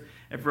wonder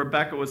if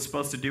Rebekah was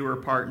supposed to do her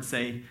part and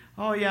say,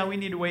 "Oh yeah, we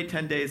need to wait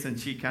 10 days. And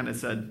she kind of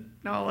said,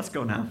 "No, let's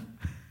go now."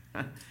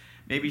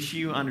 Maybe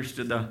she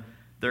understood the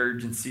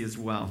urgency as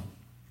well.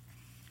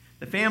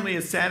 The family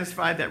is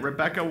satisfied that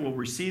Rebekah will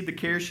receive the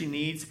care she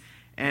needs,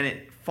 and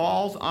it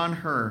falls on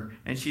her.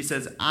 And she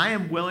says, am I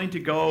willing to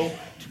go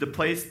to the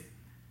place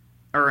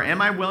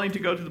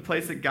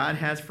that God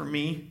has for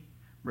me?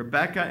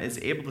 Rebekah is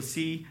able to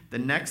see the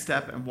next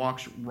step and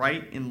walks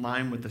right in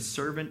line with the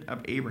servant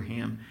of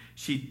Abraham.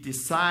 She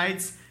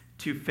decides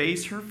to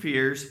face her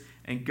fears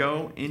and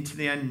go into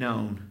the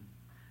unknown.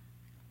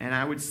 And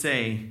I would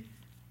say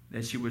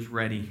that she was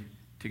ready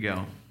to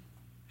go.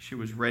 She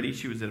was ready.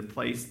 She was at a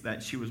place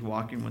that she was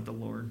walking with the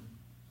Lord.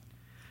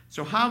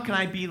 So how can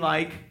I be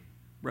like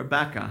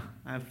Rebekah?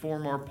 I have 4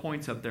 more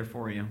points up there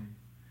for you.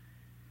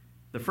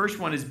 The first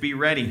one is be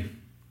ready.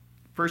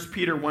 1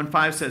 Peter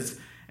 1:5 says,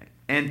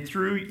 "And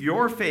through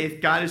your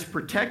faith, God is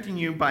protecting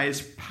you by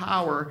his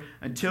power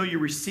until you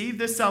receive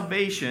the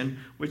salvation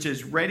which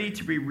is ready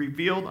to be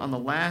revealed on the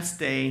last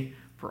day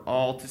for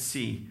all to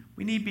see."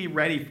 We need to be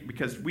ready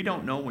because we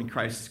don't know when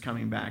Christ is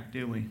coming back,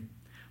 do we?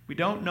 We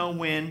don't know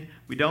when,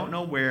 we don't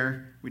know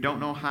where, we don't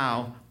know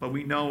how, but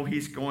we know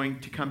he's going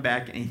to come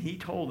back, and he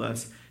told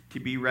us to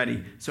be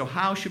ready. So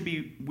how should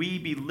we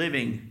be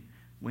living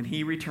when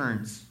he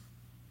returns?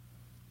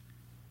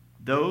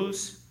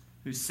 Those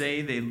who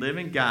say they live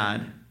in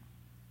God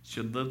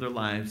should live their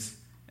lives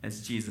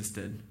as Jesus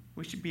did.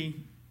 We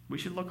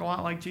should look a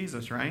lot like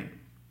Jesus, right?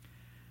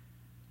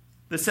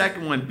 The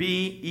second one,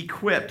 be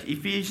equipped.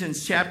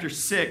 Ephesians chapter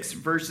 6,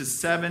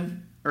 verses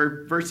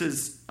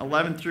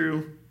 11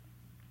 through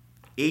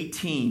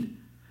 18.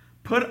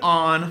 Put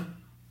on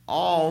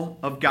all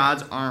of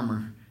God's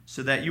armor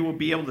so that you will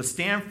be able to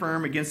stand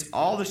firm against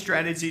all the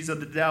strategies of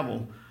the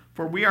devil.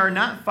 For we are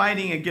not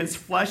fighting against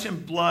flesh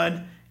and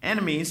blood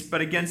enemies,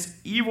 but against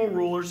evil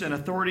rulers and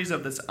authorities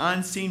of this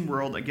unseen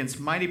world, against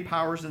mighty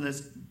powers in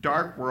this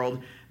dark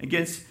world,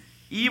 against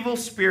evil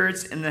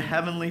spirits in the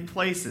heavenly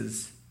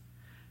places.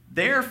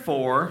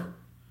 Therefore,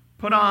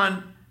 put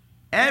on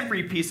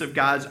every piece of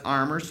God's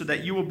armor so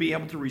that you will be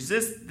able to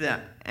resist the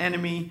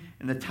enemy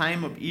in the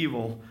time of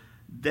evil.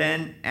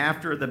 Then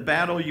after the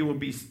battle you will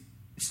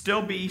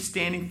still be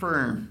standing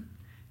firm.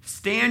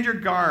 Stand your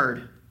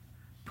guard.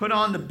 Put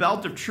on the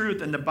belt of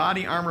truth and the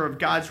body armor of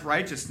God's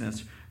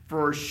righteousness.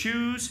 For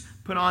shoes,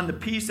 put on the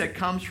peace that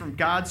comes from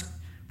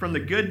the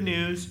good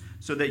news,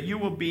 so that you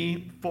will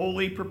be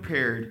fully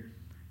prepared.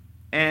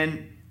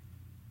 And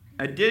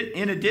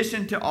in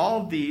addition to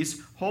all of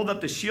these, hold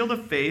up the shield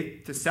of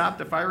faith to stop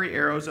the fiery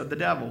arrows of the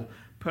devil.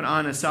 Put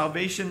on a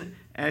salvation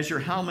as your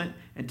helmet,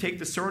 and take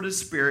the sword of the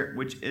Spirit,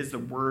 which is the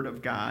word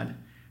of God.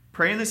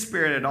 Pray in the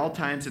Spirit at all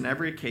times and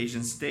every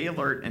occasion. Stay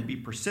alert and be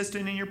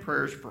persistent in your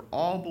prayers for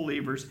all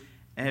believers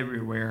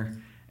everywhere.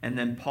 And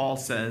then Paul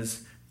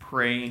says,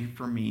 pray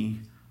for me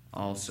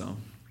also.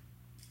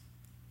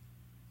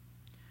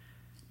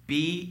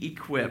 Be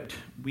equipped.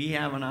 We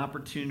have an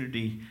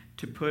opportunity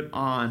to put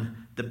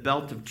on the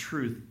belt of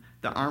truth,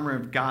 the armor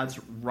of God's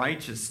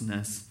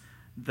righteousness,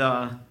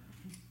 the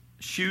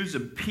shoes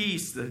of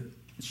peace, the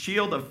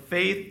shield of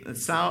faith,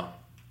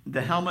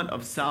 the helmet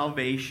of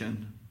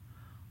salvation.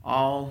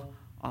 All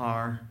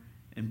are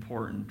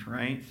important,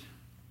 right?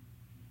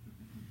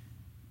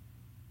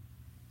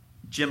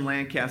 Jim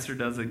Lancaster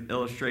does an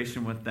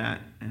illustration with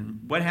that. And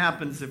what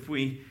happens if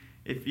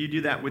you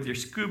do that with your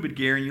scuba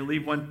gear and you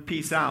leave one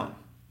piece out?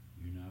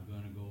 You're not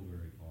going to go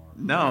very far.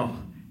 No.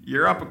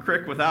 You're up a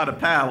creek without a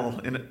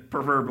paddle,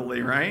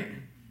 proverbially, right?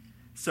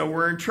 So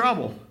we're in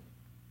trouble.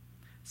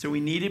 So we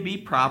need to be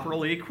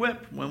properly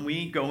equipped when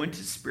we go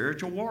into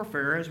spiritual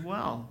warfare as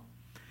well.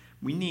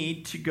 We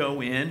need to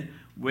go in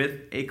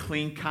with a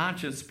clean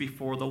conscience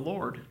before the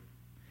Lord.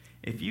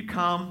 If you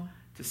come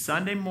to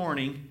Sunday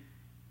morning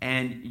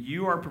and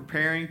you are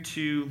preparing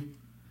to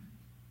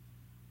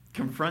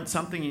confront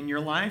something in your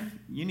life,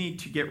 you need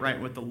to get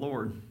right with the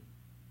Lord.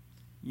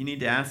 You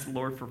need to ask the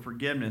Lord for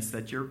forgiveness,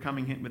 that you're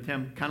coming with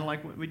him, kind of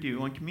like what we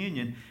do on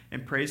communion,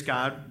 and praise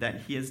God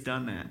that he has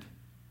done that.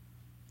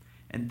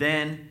 And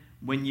then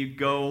when you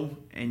go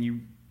and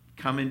you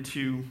come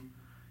into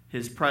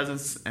his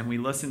presence and we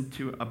listen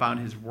about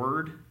his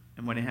word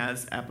and when it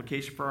has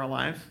application for our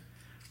lives,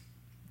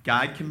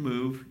 God can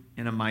move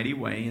in a mighty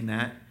way in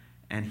that,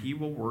 and he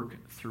will work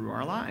through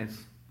our lives,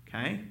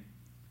 okay?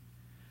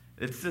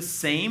 It's the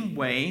same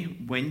way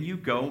when you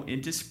go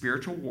into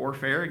spiritual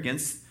warfare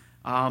against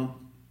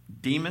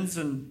demons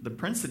and the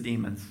prince of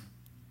demons.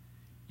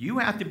 You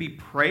have to be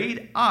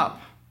prayed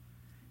up.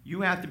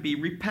 You have to be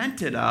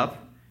repented of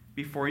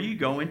before you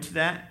go into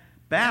that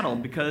battle,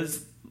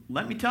 because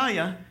let me tell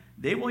you,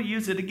 they will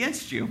use it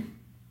against you.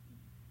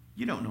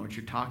 You don't know what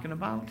you're talking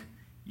about.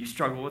 You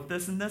struggle with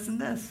this and this and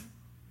this.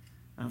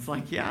 And it's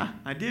like, yeah,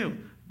 I do.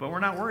 But we're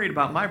not worried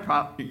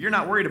about you're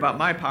not worried about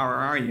my power,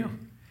 are you?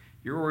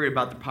 You're worried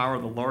about the power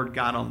of the Lord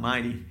God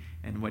Almighty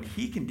and what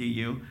he can do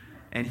you.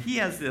 And he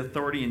has the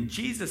authority in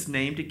Jesus'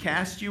 name to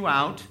cast you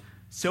out.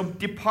 So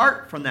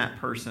depart from that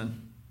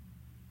person.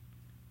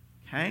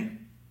 Okay?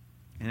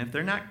 And if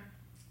they're not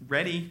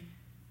ready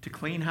to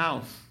clean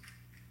house,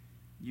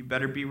 you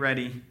better be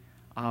ready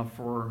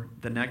for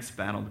the next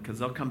battle, because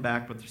they'll come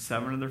back with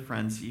 7 of their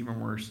friends, even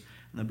worse,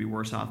 and they'll be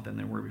worse off than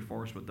they were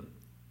before, is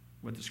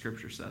what the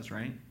scripture says,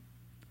 right?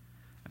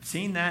 I've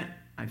seen that.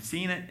 I've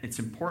seen it. It's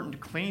important to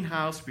clean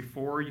house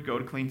before you go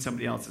to clean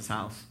somebody else's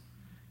house.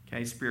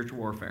 Okay? Spiritual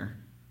warfare.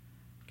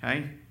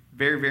 Okay?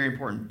 Very, very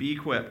important. Be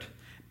equipped.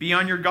 Be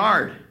on your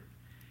guard.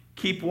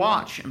 Keep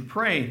watch and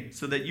pray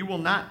so that you will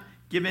not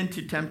give in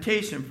to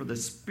temptation, for the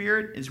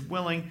spirit is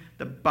willing,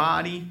 the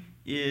body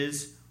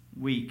is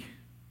weak.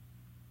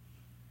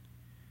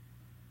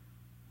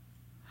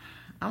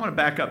 I want to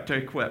back up to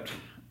equipped.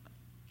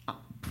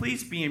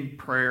 Please be in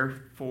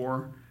prayer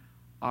for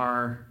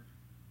our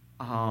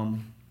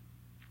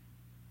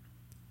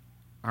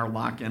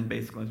lock-in,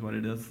 basically, is what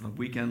it is. A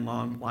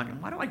weekend-long lock-in.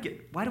 Why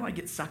do I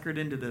get suckered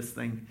into this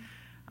thing?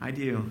 I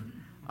do.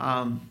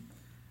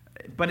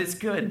 But it's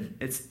good.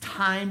 It's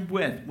time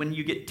with. When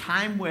you get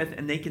time with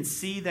and they can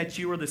see that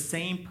you are the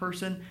same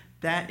person,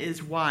 that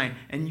is why.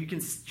 And you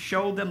can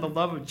show them the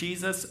love of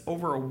Jesus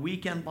over a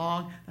weekend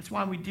long. That's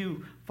why we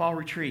do fall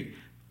retreat.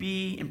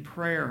 Be in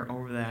prayer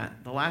over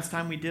that. The last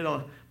time we did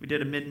a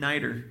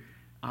midnighter,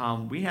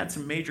 we had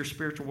some major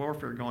spiritual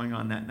warfare going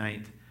on that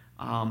night.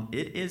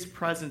 It is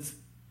present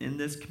in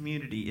this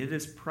community. It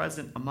is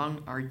present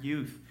among our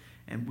youth.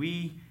 And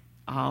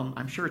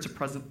I'm sure it's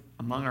present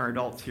among our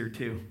adults here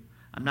too.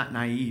 I'm not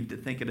naive to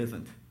think it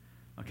isn't.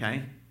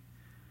 Okay?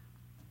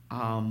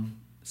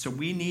 So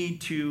we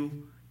need to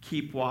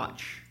keep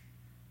watch.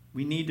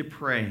 We need to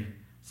pray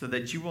so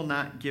that you will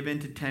not give in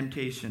to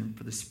temptation.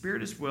 For the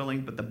spirit is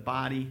willing, but the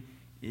body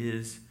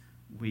is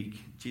weak.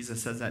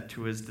 Jesus says that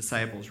to his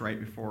disciples right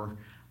before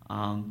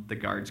the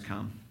guards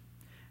come.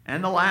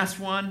 And the last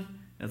one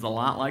is a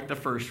lot like the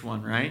first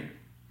one, right?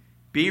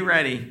 Be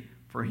ready,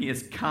 for he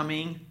is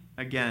coming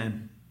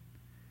again.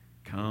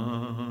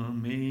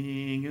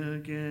 Coming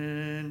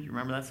again. Do you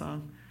remember that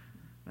song?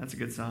 That's a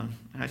good song.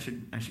 I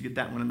should get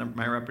that one in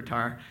my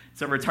repertoire.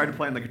 It's hard to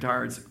play on the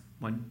guitar. It's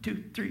 1,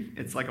 2, 3.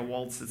 It's like a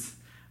waltz.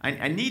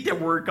 I need to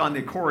work on the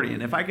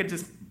accordion. If I could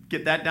just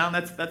get that down,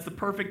 that's the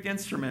perfect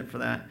instrument for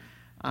that.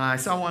 I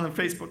saw one on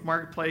Facebook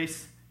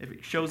Marketplace. If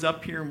it shows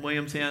up here in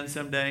Williamstown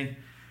someday,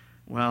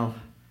 well,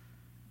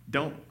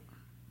 don't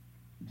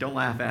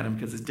laugh at him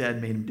because his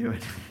dad made him do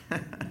it.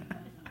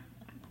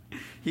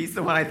 He's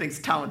the one I think is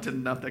talented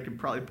enough that could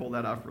probably pull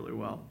that off really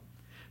well.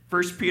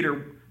 1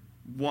 Peter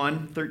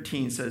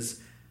 1:13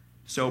 says,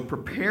 so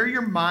prepare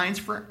your minds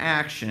for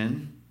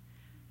action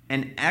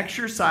and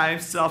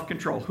exercise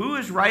self-control. Who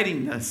is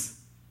writing this?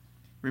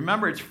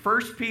 Remember, it's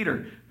 1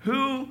 Peter.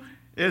 Who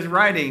is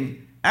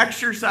writing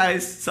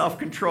exercise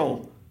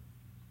self-control?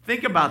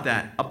 Think about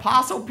that.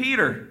 Apostle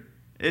Peter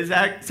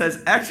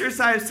says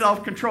exercise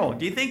self-control.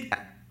 Do you think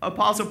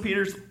Apostle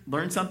Peter's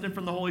learned something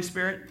from the Holy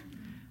Spirit?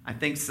 I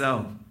think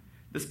so.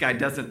 This guy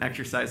doesn't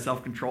exercise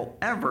self-control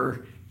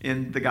ever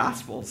in the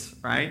Gospels,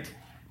 right?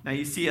 Now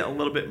you see it a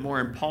little bit more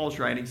in Paul's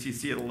writings. You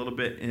see it a little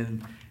bit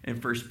in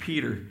 1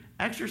 Peter.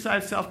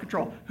 Exercise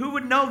self-control. Who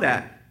would know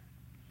that?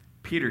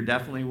 Peter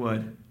definitely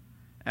would.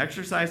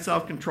 Exercise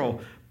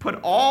self-control. Put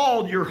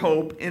all your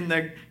hope in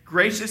the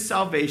gracious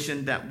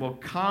salvation that will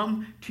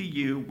come to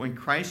you when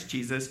Christ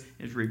Jesus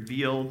is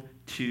revealed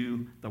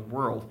to the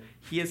world.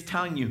 He is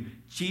telling you,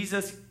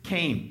 Jesus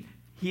came.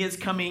 He is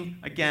coming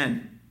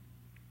again.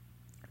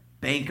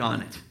 Bank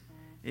on it.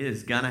 It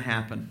is going to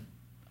happen.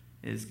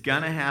 It is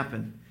going to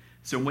happen.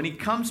 So when he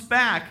comes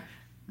back,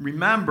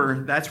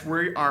 remember, that's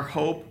where our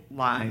hope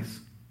lies.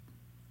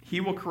 He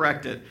will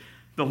correct it.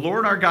 The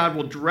Lord our God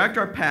will direct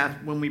our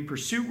path when we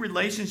pursue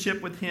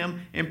relationship with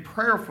him in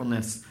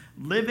prayerfulness,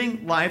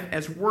 living life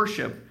as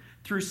worship,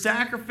 through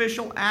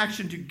sacrificial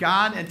action to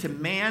God and to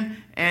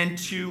man, and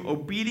to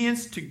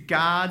obedience to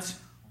God's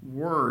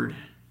word.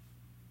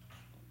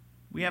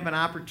 We have an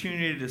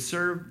opportunity to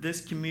serve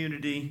this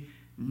community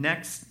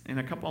next in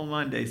a couple of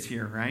Mondays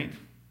here, right?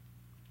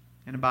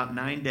 In about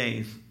 9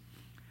 days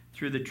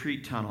through the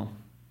tree tunnel.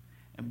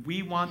 And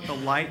we want the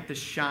light to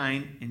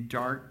shine in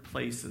dark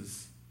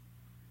places.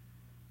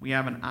 We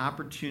have an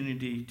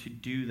opportunity to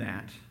do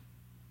that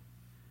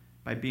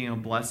by being a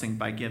blessing,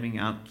 by giving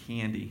out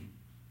candy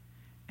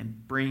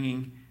and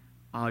bringing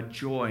a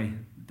joy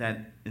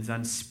that is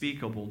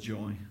unspeakable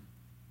joy,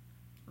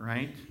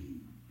 right?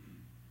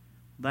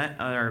 Let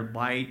our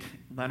light,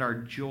 let our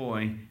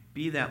joy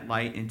be that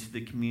light into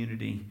the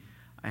community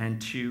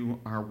and to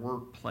our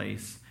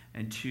workplace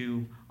and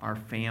to our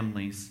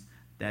families,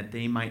 that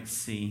they might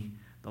see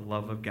the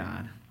love of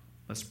God.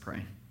 Let's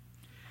pray.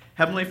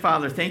 Heavenly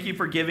Father, thank you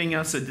for giving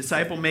us a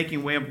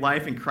disciple-making way of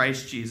life in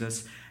Christ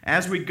Jesus.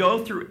 As we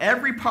go through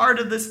every part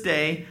of this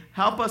day,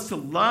 help us to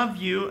love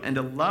you and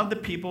to love the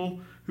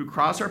people who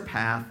cross our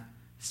path,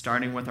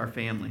 starting with our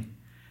family.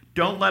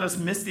 Don't let us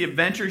miss the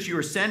adventures you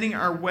are sending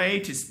our way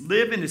to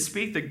live and to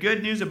speak the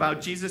good news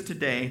about Jesus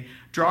today.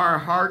 Draw our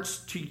hearts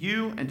to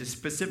you and to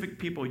specific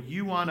people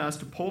you want us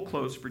to pull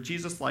close for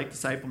Jesus-like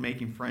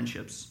disciple-making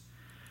friendships.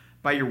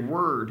 By your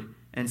word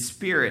and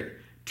spirit,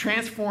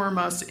 transform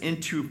us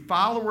into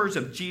followers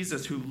of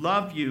Jesus who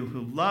love you,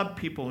 who love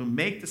people, who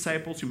make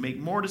disciples, who make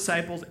more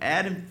disciples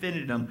ad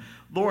infinitum.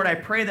 Lord, I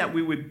pray that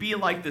we would be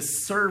like the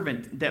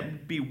servant, that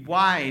would be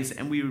wise,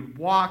 and we would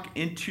walk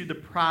into the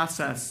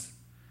process.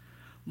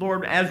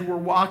 Lord, as we're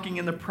walking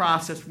in the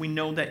process, we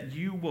know that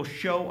you will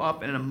show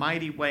up in a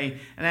mighty way.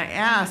 And I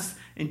ask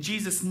in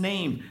Jesus'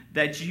 name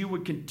that you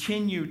would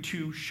continue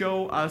to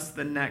show us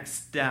the next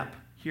step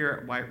here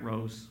at White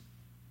Rose.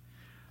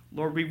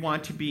 Lord, we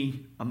want to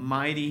be a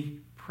mighty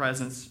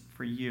presence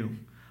for you.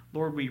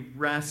 Lord, we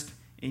rest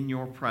in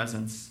your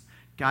presence.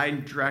 Guide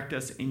and direct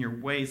us in your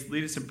ways.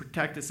 Lead us and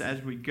protect us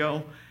as we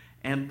go.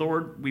 And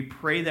Lord, we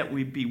pray that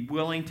we be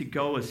willing to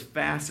go as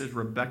fast as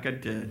Rebecca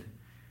did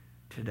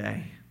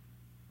today.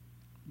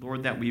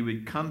 Lord, that we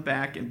would come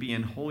back and be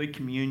in holy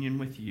communion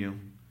with you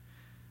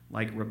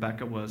like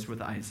Rebecca was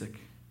with Isaac.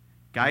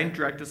 Guide and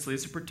direct us, lead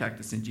us and protect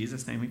us. In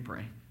Jesus' name we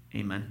pray.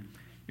 Amen.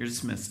 You're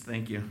dismissed.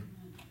 Thank you.